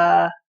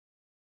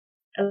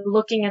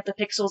looking at the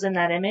pixels in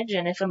that image,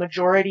 and if a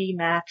majority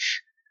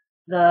match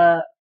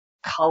the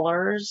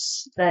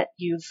colors that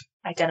you've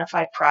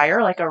identified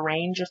prior, like a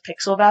range of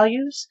pixel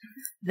values,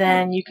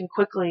 then you can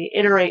quickly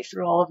iterate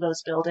through all of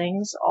those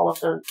buildings, all of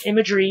the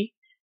imagery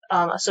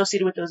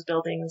associated with those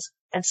buildings,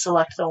 and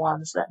select the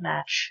ones that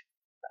match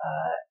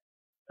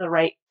the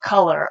right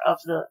color of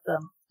the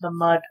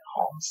mud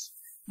homes.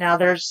 Now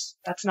that's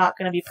not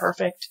going to be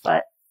perfect,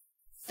 but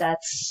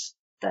that's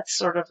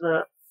sort of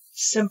the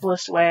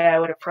simplest way I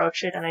would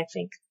approach it, and I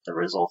think the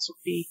results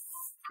would be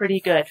pretty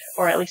good,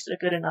 or at least a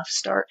good enough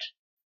start.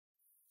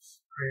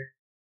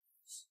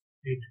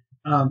 Great.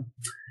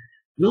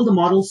 Will the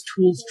models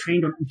tools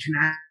trained on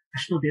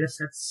international data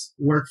sets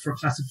work for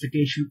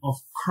classification of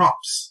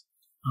crops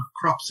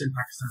in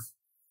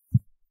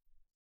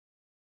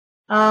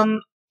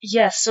Pakistan?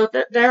 Yes, so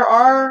there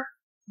are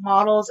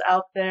models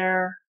out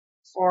there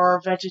for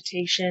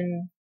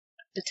vegetation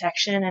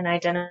detection and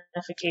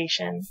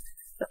identification.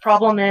 The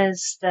problem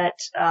is that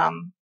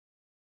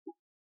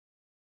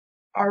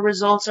our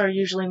results are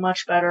usually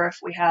much better if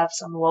we have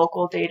some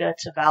local data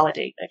to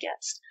validate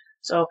against.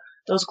 So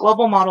those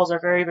global models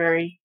are very,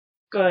 very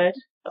good,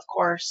 of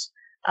course.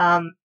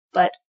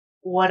 But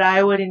what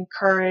I would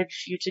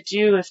encourage you to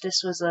do, if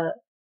this was a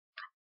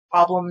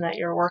problem that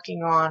you're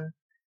working on,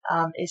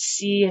 is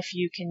see if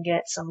you can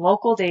get some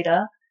local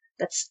data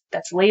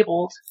that's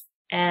labeled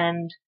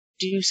and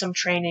do some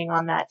training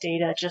on that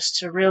data, just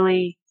to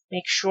really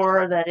make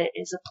sure that it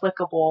is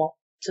applicable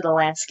to the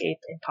landscape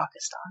in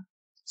Pakistan.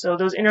 So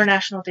those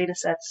international data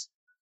sets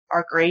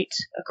are great,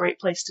 a great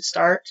place to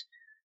start.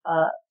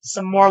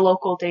 Some more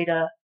local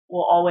data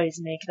will always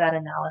make that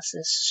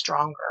analysis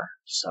stronger.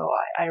 So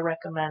I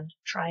recommend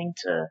trying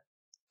to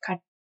kind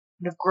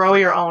of grow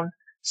your own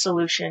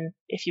solution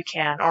if you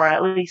can, or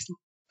at least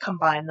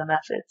combine the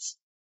methods.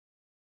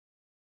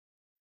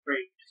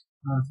 Great.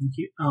 Thank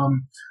you.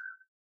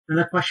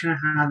 Another question I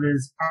have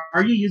is,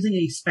 are you using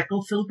a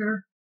speckle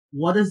filter?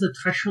 What is the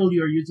threshold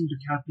you are using to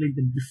calculate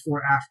the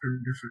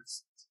before-after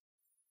difference?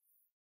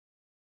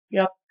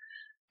 Yep.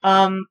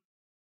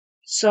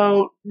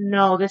 So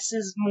no, this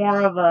is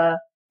more of a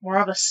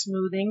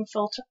smoothing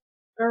filter,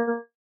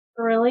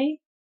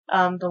 really.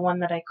 The one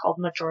that I called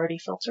majority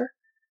filter.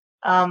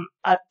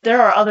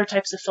 There are other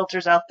types of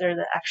filters out there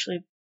that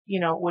actually,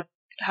 would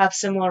have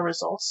similar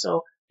results.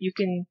 So you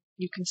can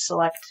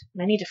select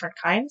many different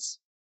kinds.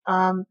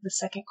 The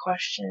second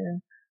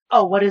question,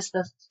 what is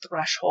the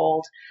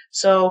threshold?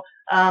 So,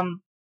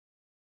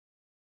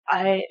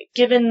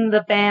 given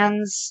the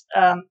bands,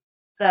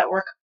 that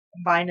were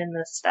combined in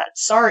that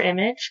SAR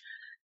image,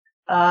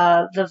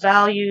 the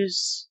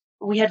values,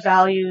 we had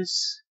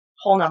values,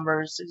 whole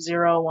numbers,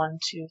 0, 1,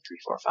 2, 3,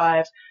 4,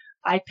 5.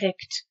 I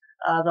picked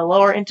the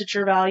lower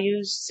integer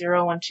values,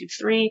 0, 1, 2,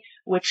 3,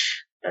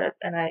 which,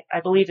 and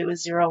I believe it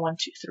was 0, 1,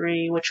 2,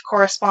 3, which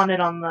corresponded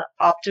on the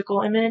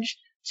optical image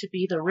to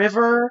be the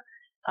river,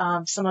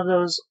 some of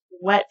those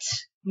wet,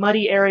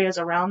 muddy areas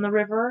around the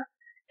river,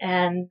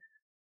 and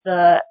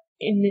the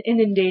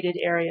inundated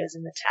areas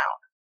in the town.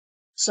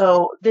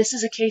 So this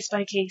is a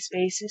case-by-case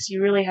basis.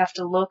 You really have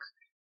to look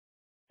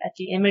at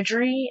the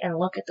imagery and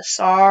look at the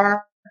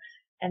SAR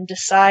and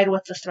decide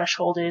what the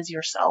threshold is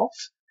yourself.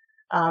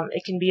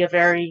 It can be a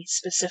very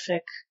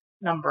specific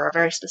number, a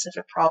very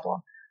specific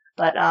problem.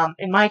 But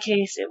in my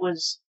case, it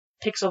was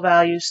pixel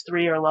values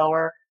 3 or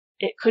lower.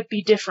 It could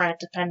be different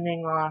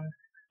depending on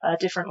a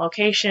different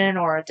location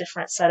or a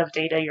different set of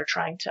data you're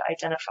trying to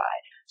identify.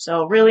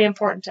 So really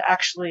important to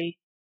actually,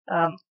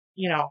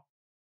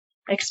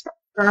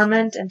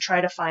 experiment and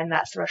try to find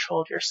that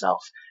threshold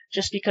yourself.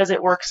 Just because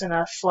it works in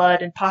a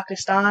flood in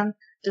Pakistan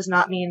does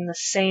not mean the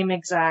same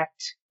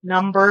exact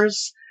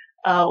numbers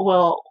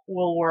will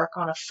work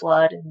on a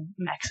flood in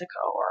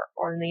Mexico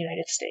or in the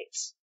United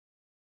States.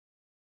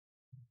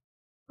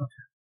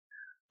 Okay.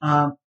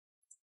 All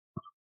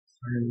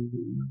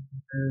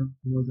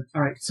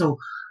right. So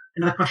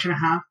another question I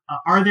have: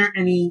 are there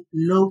any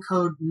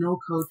low-code,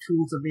 no-code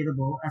tools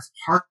available as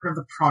part of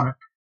the product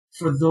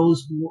for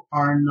those who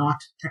are not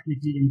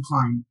technically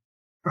inclined?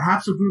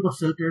 Perhaps a group of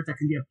filters that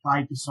can be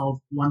applied to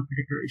solve one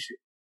particular issue.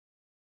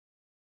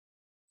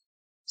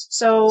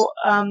 So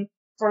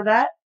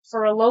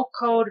for a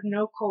low-code,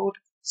 no-code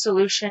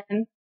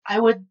solution, I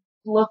would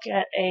look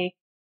at a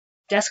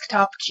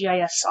desktop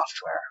GIS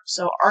software.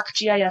 So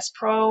ArcGIS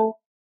Pro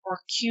or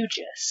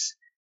QGIS.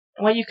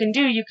 And what you can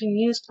do, you can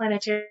use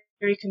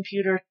Planetary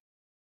Computer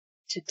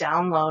to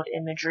download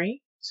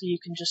imagery. So you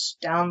can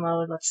just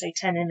download, let's say,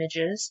 10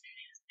 images,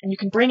 and you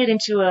can bring it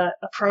into a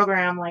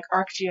program like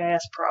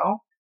ArcGIS Pro.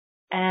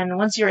 And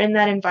once you're in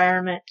that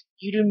environment,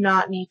 you do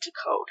not need to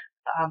code.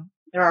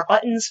 There are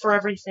buttons for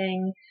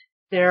everything.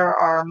 There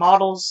are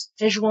models,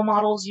 visual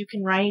models you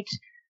can write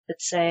that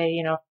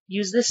say,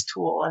 use this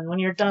tool, and when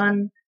you're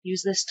done,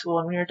 use this tool,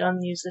 and when you're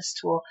done, use this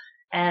tool.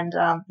 And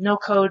no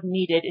code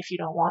needed if you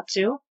don't want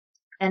to.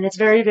 And it's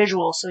very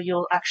visual, so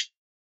you'll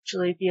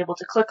actually be able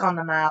to click on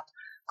the map,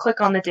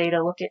 click on the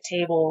data, look at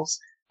tables,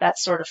 that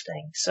sort of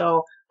thing.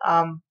 So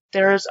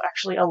there's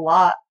actually a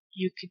lot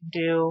you can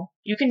do.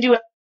 You can do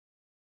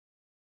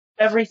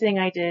everything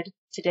I did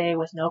today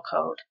with no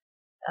code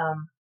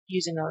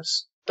using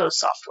those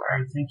software. All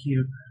right, thank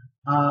you.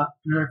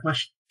 Another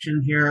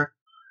question here: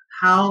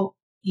 how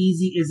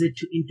easy is it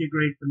to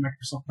integrate the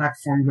Microsoft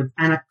platform with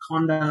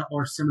Anaconda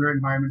or similar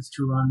environments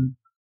to run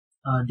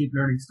deep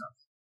learning stuff?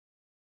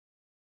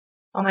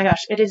 Oh my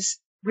gosh, it is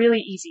really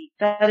easy.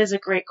 That is a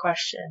great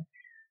question.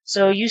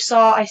 So you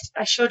saw, I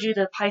showed you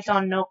the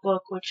Python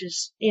notebook, which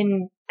is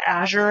in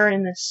Azure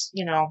in this,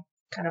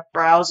 kind of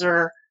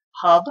browser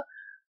hub,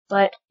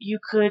 but you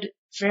could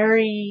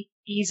very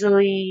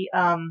easily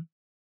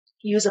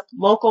use a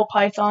local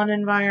Python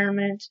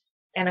environment,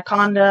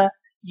 Anaconda.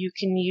 You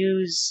can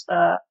use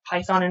a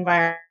Python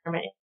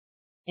environment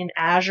in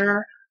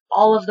Azure.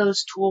 All of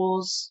those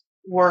tools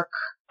work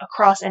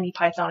across any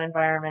Python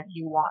environment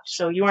you want.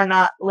 So you are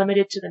not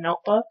limited to the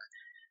notebook.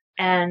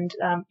 And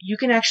you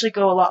can actually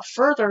go a lot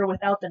further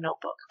without the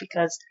notebook,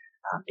 because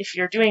if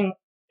you're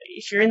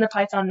in the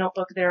Python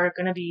notebook, there are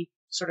going to be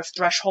sort of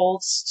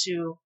thresholds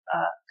to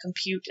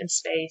compute and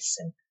space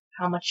and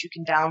how much you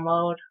can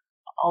download.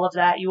 All of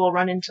that, you will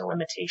run into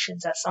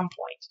limitations at some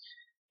point.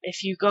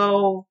 If you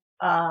go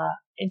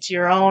into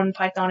your own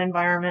Python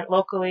environment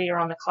locally or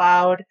on the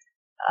cloud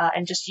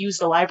and just use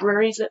the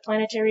libraries that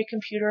Planetary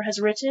Computer has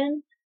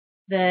written,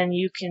 then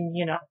you can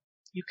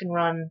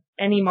run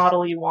any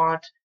model you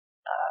want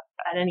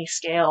at any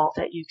scale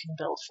that you can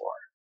build for.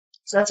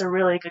 So that's a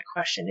really good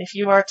question. If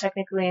you are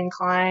technically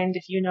inclined,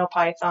 if you know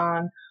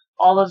Python,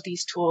 all of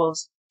these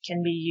tools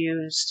can be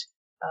used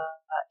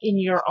in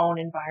your own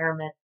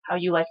environment, how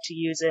you like to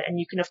use it. And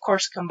you can, of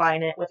course,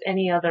 combine it with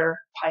any other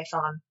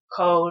Python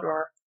code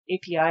or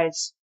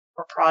APIs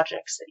or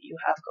projects that you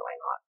have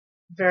going on.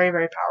 Very,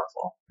 very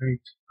powerful.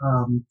 Great.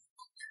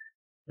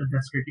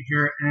 That's great to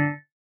hear.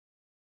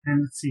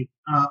 And let's see.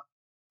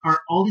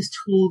 Are all these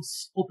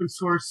tools open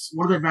source?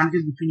 What are the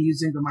advantages between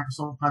using the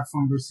Microsoft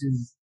platform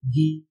versus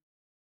GEE?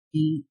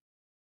 I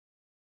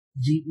don't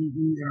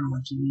know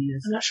what GEE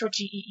is. I'm not sure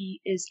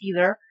GEE is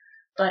either,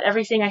 but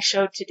everything I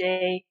showed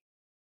today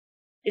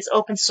is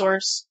open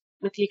source.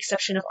 with the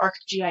exception of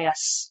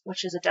ArcGIS,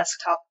 which is a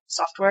desktop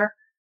software.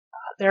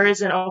 There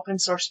is an open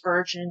source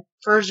version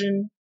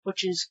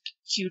which is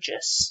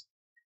QGIS.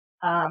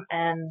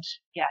 And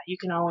yeah, you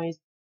can always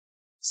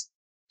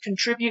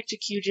contribute to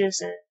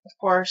QGIS, and of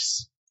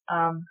course,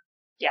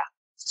 yeah.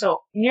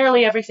 So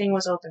nearly everything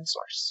was open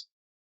source.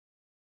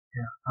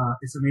 Yeah,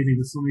 it's amazing.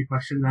 There's so many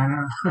questions,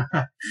 Anna.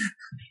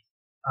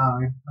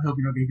 I hope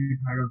you're not getting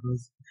tired of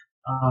those.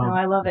 No,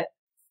 I love it.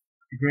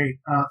 Great.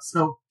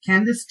 So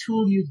can this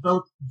tool use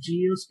both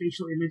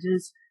geospatial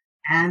images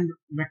and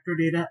vector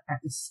data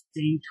at the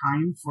same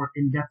time for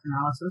in-depth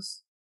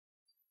analysis?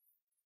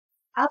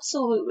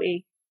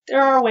 Absolutely.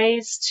 There are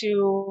ways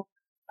to,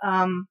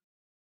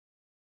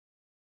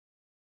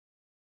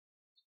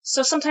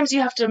 so sometimes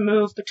you have to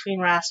move between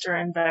raster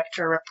and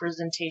vector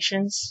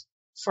representations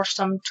for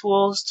some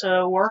tools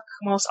to work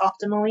most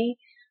optimally.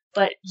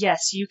 But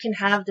yes, you can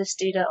have this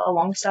data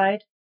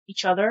alongside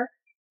each other,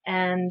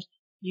 and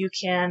you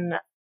can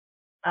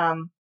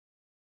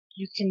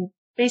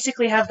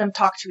basically have them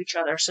talk to each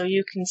other. So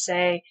you can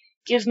say,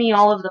 give me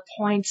all of the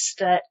points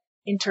that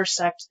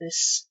intersect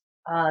this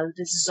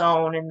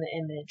zone in the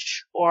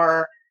image,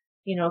 or,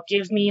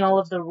 give me all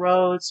of the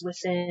roads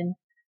within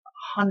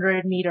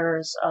 100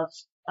 meters of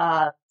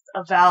a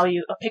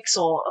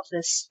pixel of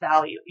this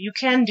value. You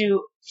can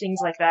do things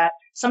like that.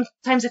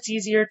 Sometimes it's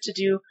easier to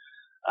do,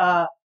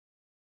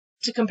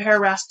 to compare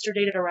raster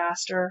data to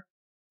raster,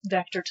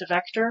 vector to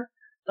vector,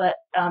 but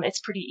it's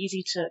pretty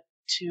easy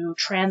to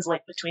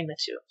translate between the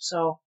two.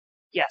 So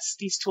yes,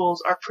 these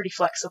tools are pretty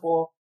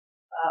flexible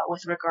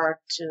with regard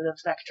to the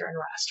vector and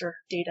raster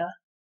data.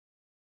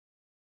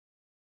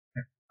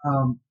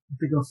 I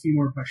think a few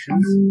more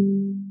questions.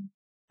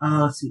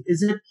 Let's see.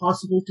 Is it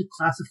possible to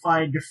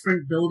classify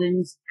different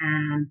buildings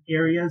and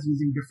areas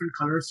using different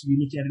colors so you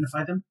need to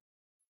identify them?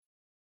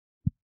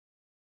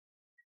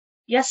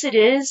 Yes, it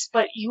is,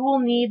 but you will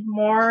need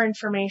more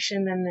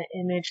information than the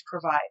image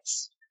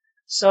provides.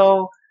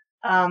 So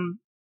at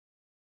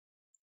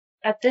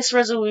this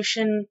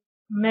resolution,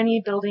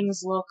 many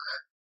buildings look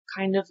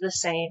kind of the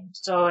same.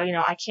 So,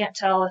 I can't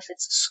tell if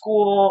it's a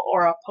school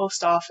or a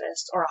post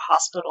office or a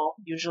hospital,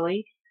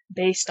 usually,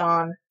 based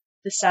on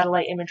the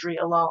satellite imagery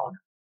alone.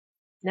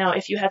 Now,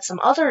 if you had some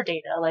other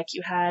data, like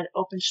you had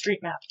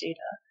OpenStreetMap data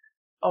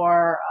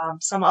or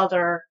some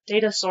other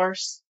data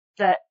source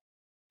that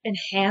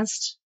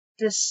enhanced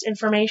this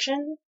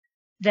information,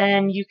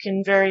 then you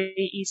can very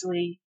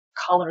easily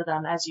color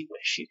them as you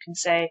wish. You can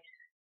say,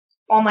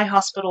 all my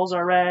hospitals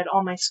are red,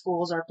 all my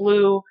schools are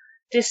blue,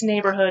 this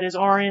neighborhood is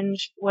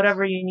orange,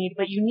 whatever you need.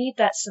 But you need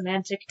that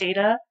semantic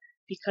data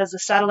because the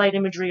satellite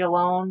imagery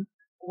alone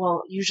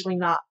will usually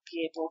not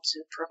be able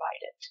to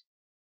provide it.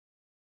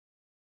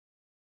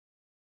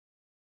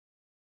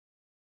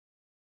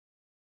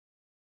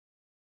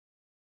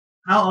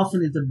 How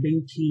often is the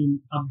Bing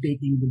team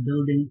updating the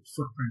building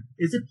footprint?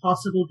 Is it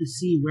possible to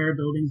see where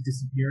buildings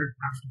disappeared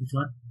after the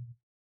flood?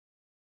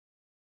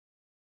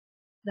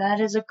 That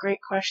is a great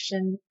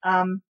question.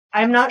 I'm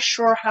not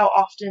sure how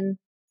often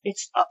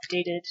it's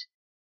updated.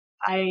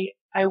 I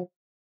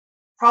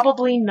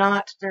probably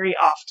not very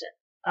often.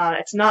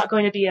 It's not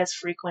going to be as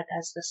frequent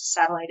as the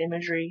satellite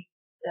imagery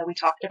that we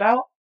talked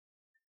about.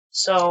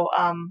 So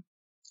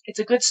it's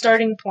a good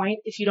starting point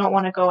if you don't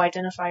want to go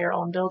identify your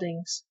own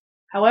buildings.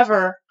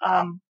 However,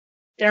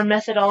 their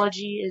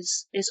methodology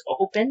is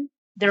open.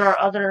 There are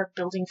other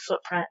building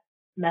footprint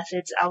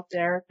methods out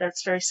there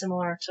that's very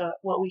similar to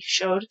what we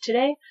showed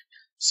today.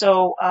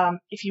 So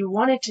if you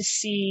wanted to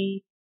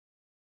see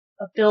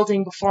a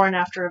building before and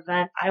after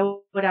event, I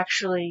would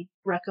actually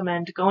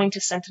recommend going to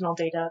Sentinel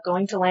data,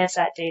 going to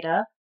Landsat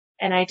data,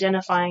 and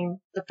identifying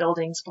the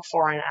buildings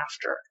before and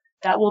after.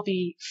 That will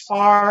be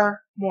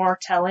far more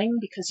telling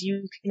because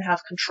you can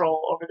have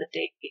control over the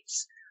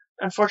dates.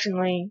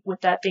 Unfortunately,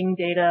 with that Bing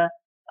data,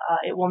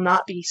 it will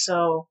not be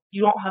so.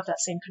 You won't have that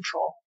same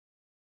control.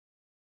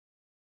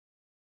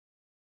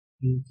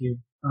 Thank you.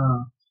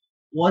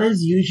 What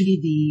is usually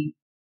the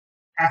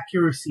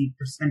accuracy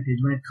percentage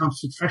when it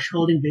comes to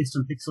thresholding based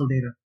on pixel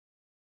data?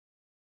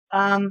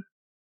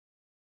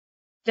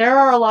 There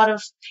are a lot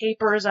of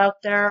papers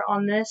out there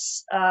on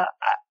this.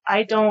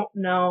 I don't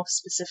know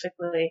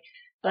specifically,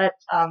 but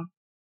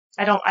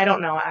I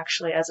don't know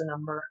actually as a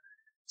number.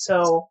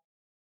 So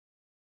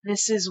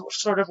this is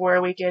sort of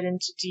where we get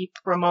into deep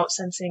remote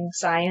sensing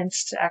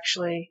science to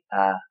actually,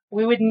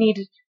 we would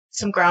need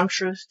some ground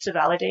truth to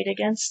validate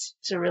against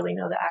to really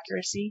know the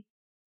accuracy,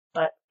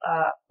 but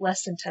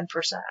less than 10%,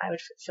 I would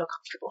feel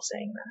comfortable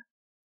saying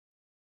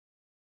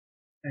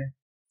that.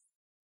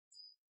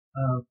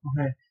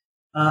 Okay.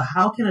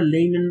 How can a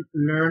layman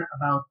learn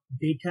about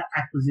data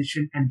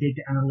acquisition and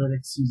data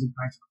analytics using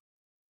Python?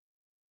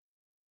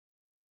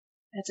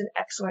 That's an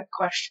excellent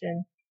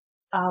question.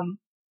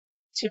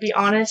 To be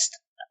honest,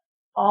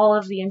 all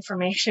of the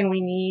information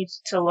we need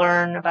to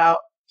learn about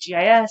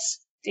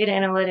GIS, data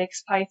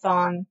analytics,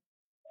 Python,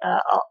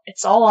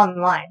 it's all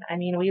online. I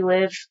mean, we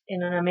live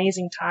in an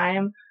amazing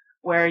time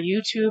where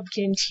YouTube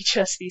can teach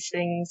us these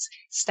things.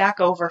 Stack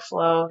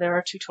Overflow, there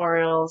are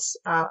tutorials.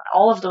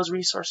 All of those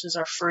resources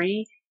are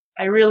free.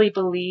 I really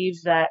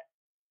believe that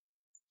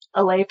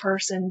a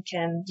layperson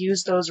can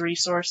use those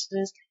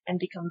resources and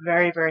become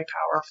very, very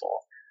powerful.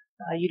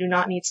 You do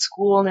not need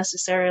school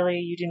necessarily.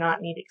 You do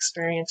not need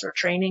experience or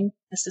training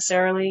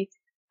necessarily.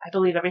 I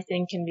believe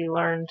everything can be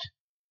learned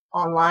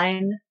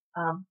online,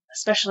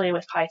 especially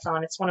with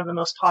Python. It's one of the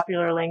most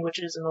popular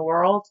languages in the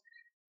world.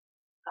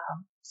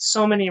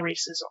 So many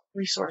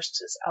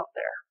resources out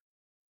there.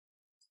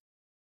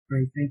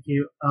 Great, thank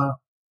you.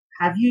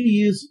 Have you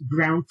used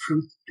ground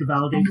truth to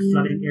validate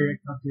flooding area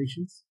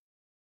calculations?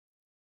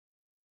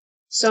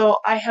 So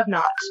I have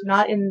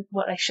not in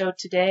what I showed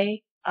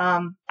today.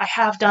 I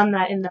have done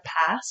that in the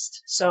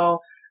past. So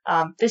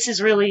this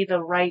is really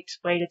the right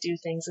way to do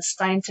things, a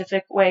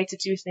scientific way to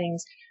do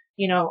things.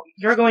 You know,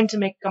 you're going to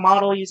make a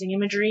model using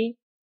imagery,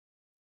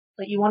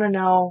 but you want to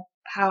know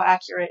how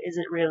accurate is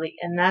it really,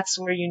 and that's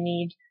where you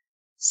need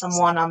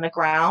someone on the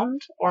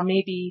ground, or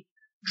maybe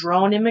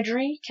drone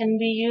imagery can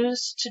be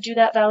used to do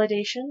that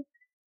validation.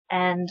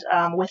 And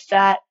with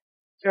that,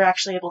 you're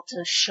actually able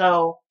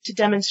to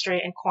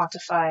demonstrate and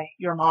quantify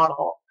your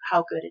model,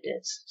 how good it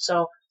is.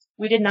 So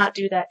we did not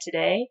do that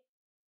today,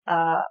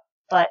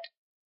 but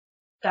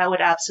that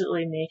would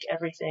absolutely make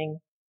everything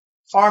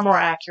far more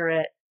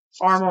accurate,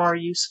 far more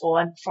useful,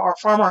 and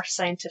far more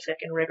scientific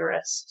and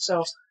rigorous.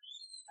 So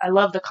I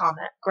love the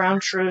comment.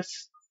 Ground truth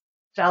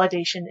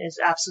validation is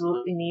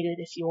absolutely needed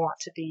if you want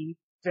to be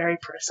very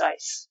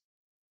precise.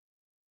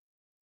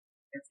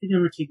 I think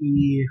I'm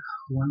taking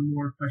one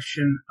more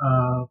question,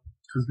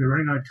 because we're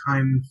running out of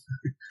time,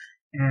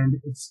 and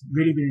it's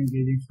really been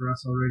engaging for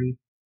us already.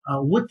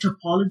 Would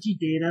topology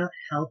data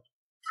help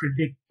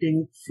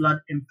predicting flood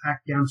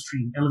impact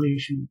downstream?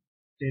 Elevation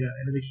data,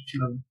 elevation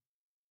level.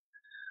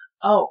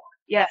 Oh,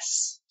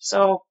 yes.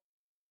 So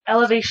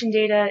elevation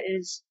data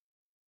is,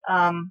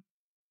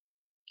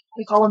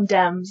 we call them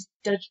DEMS,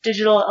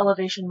 digital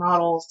elevation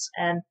models,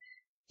 and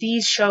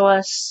these show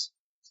us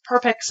per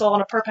pixel,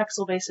 on a per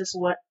pixel basis,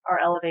 what our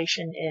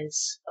elevation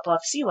is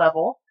above sea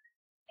level.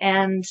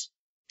 And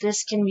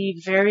this can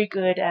be very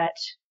good at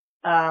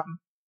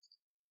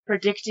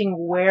predicting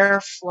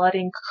where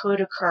flooding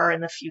could occur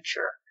in the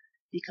future,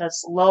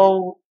 because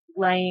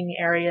low-lying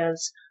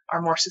areas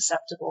are more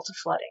susceptible to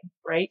flooding,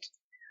 right?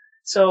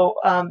 So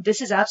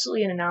this is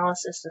absolutely an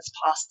analysis that's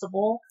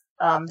possible.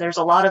 There's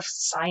a lot of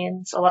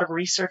science, a lot of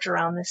research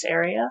around this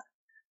area.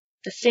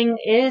 The thing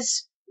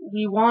is,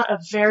 we want a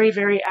very,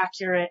 very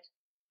accurate,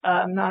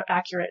 not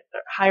accurate,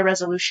 but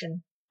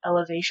high-resolution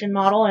elevation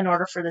model in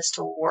order for this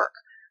to work.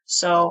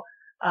 So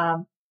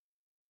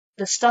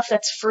the stuff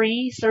that's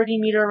free,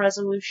 30-meter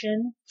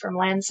resolution from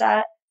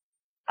Landsat,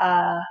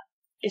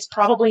 is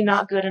probably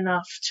not good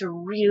enough to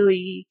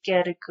really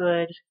get a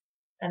good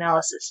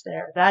analysis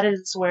there. That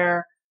is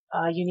where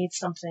you need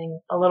something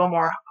a little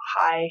more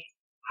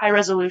high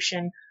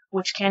resolution,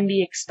 which can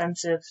be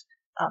expensive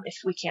if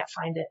we can't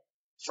find it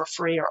for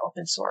free or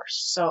open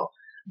source. So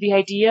the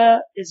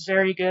idea is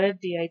very good.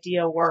 The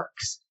idea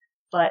works,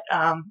 but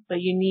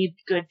you need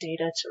good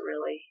data to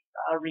really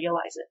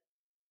realize it.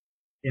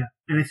 Yeah,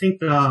 and I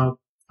think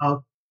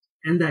I'll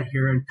end that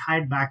here and tie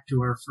it back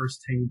to our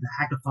first thing, the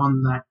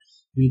hackathon that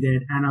we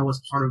did. Anna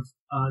was part of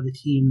the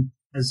team,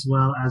 as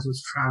well as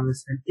was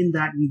Travis, and in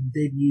that we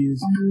did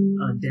use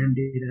DEM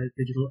data,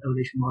 digital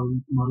elevation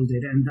model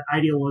data, and the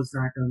idea was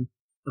that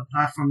the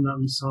platform that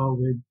we saw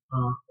with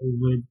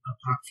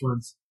park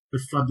floods,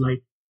 with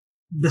floodlight,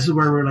 this is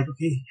where we're like,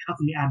 okay, how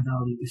can we add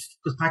value?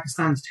 Because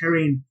Pakistan's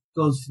terrain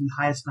goes from the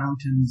highest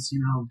mountains,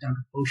 down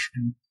to the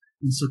ocean,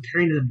 and so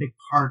terrain is a big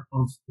part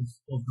of the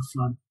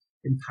flood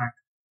impact,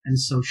 and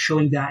so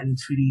showing that in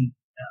a 3D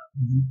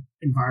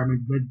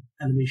environment with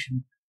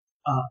elevation,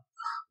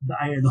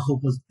 the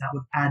hope was that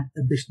would add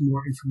a bit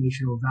more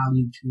information or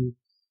value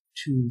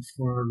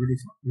for relief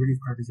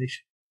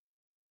prioritization.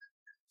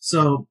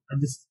 So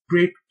this is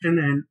great,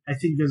 and I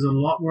think there's a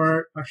lot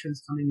more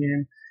questions coming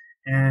in,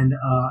 and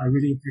I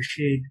really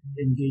appreciate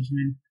the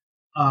engagement.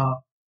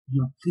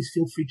 Please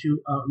feel free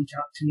to reach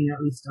out to me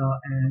at least,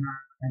 and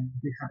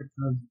I'd be happy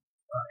to,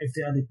 if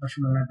there are other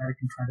questions that I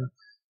can try to,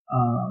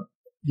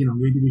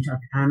 maybe reach out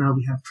to Anna.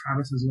 We have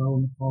Travis as well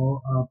on the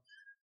call.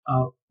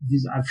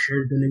 I've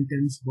shared the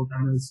LinkedIn's, both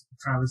Anna's,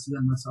 Travis's,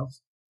 and myself.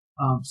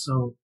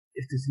 So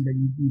if there's something that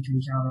you need to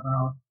reach out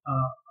about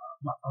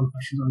all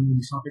questions on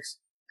these topics,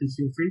 please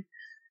feel free.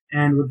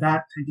 And with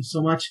that, thank you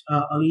so much,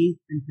 Ali,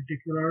 in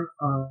particular,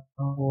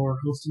 for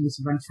hosting this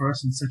event for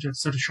us in such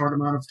a short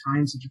amount of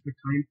time, such a quick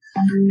time.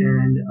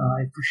 And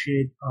I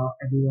appreciate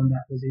everyone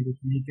that was able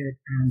to make it.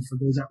 And for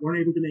those that weren't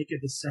able to make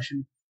it, this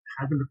session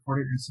has been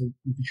recorded, and so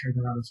you can share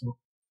that out as well.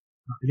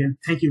 Again,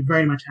 thank you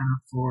very much, Anna,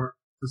 for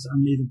this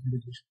amazing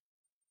presentation.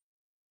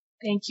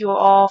 Thank you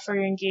all for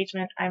your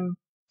engagement. I'm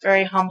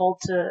very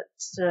humbled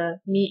to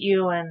meet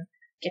you and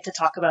get to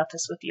talk about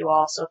this with you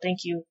all. So thank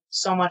you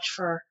so much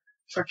for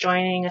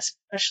joining,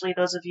 especially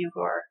those of you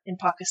who are in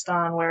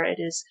Pakistan, where it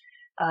is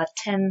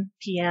 10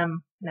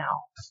 p.m.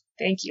 now.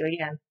 Thank you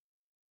again.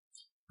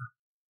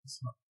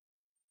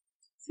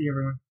 See you,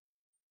 everyone.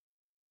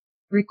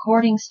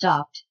 Recording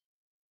stopped.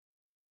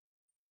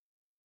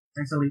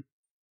 Thanks, Ali.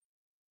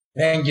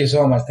 Thank you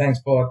so much. Thanks,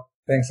 both.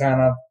 Thanks,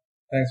 Anna.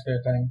 Thanks for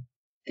your time.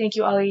 Thank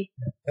you, Ali.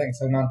 Thanks,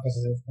 Salman, for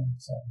suggesting.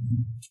 So,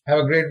 have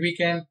a great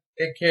weekend.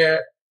 Take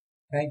care.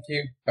 Thank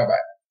you. Bye-bye.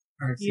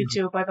 All right, see You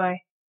too. Bye bye.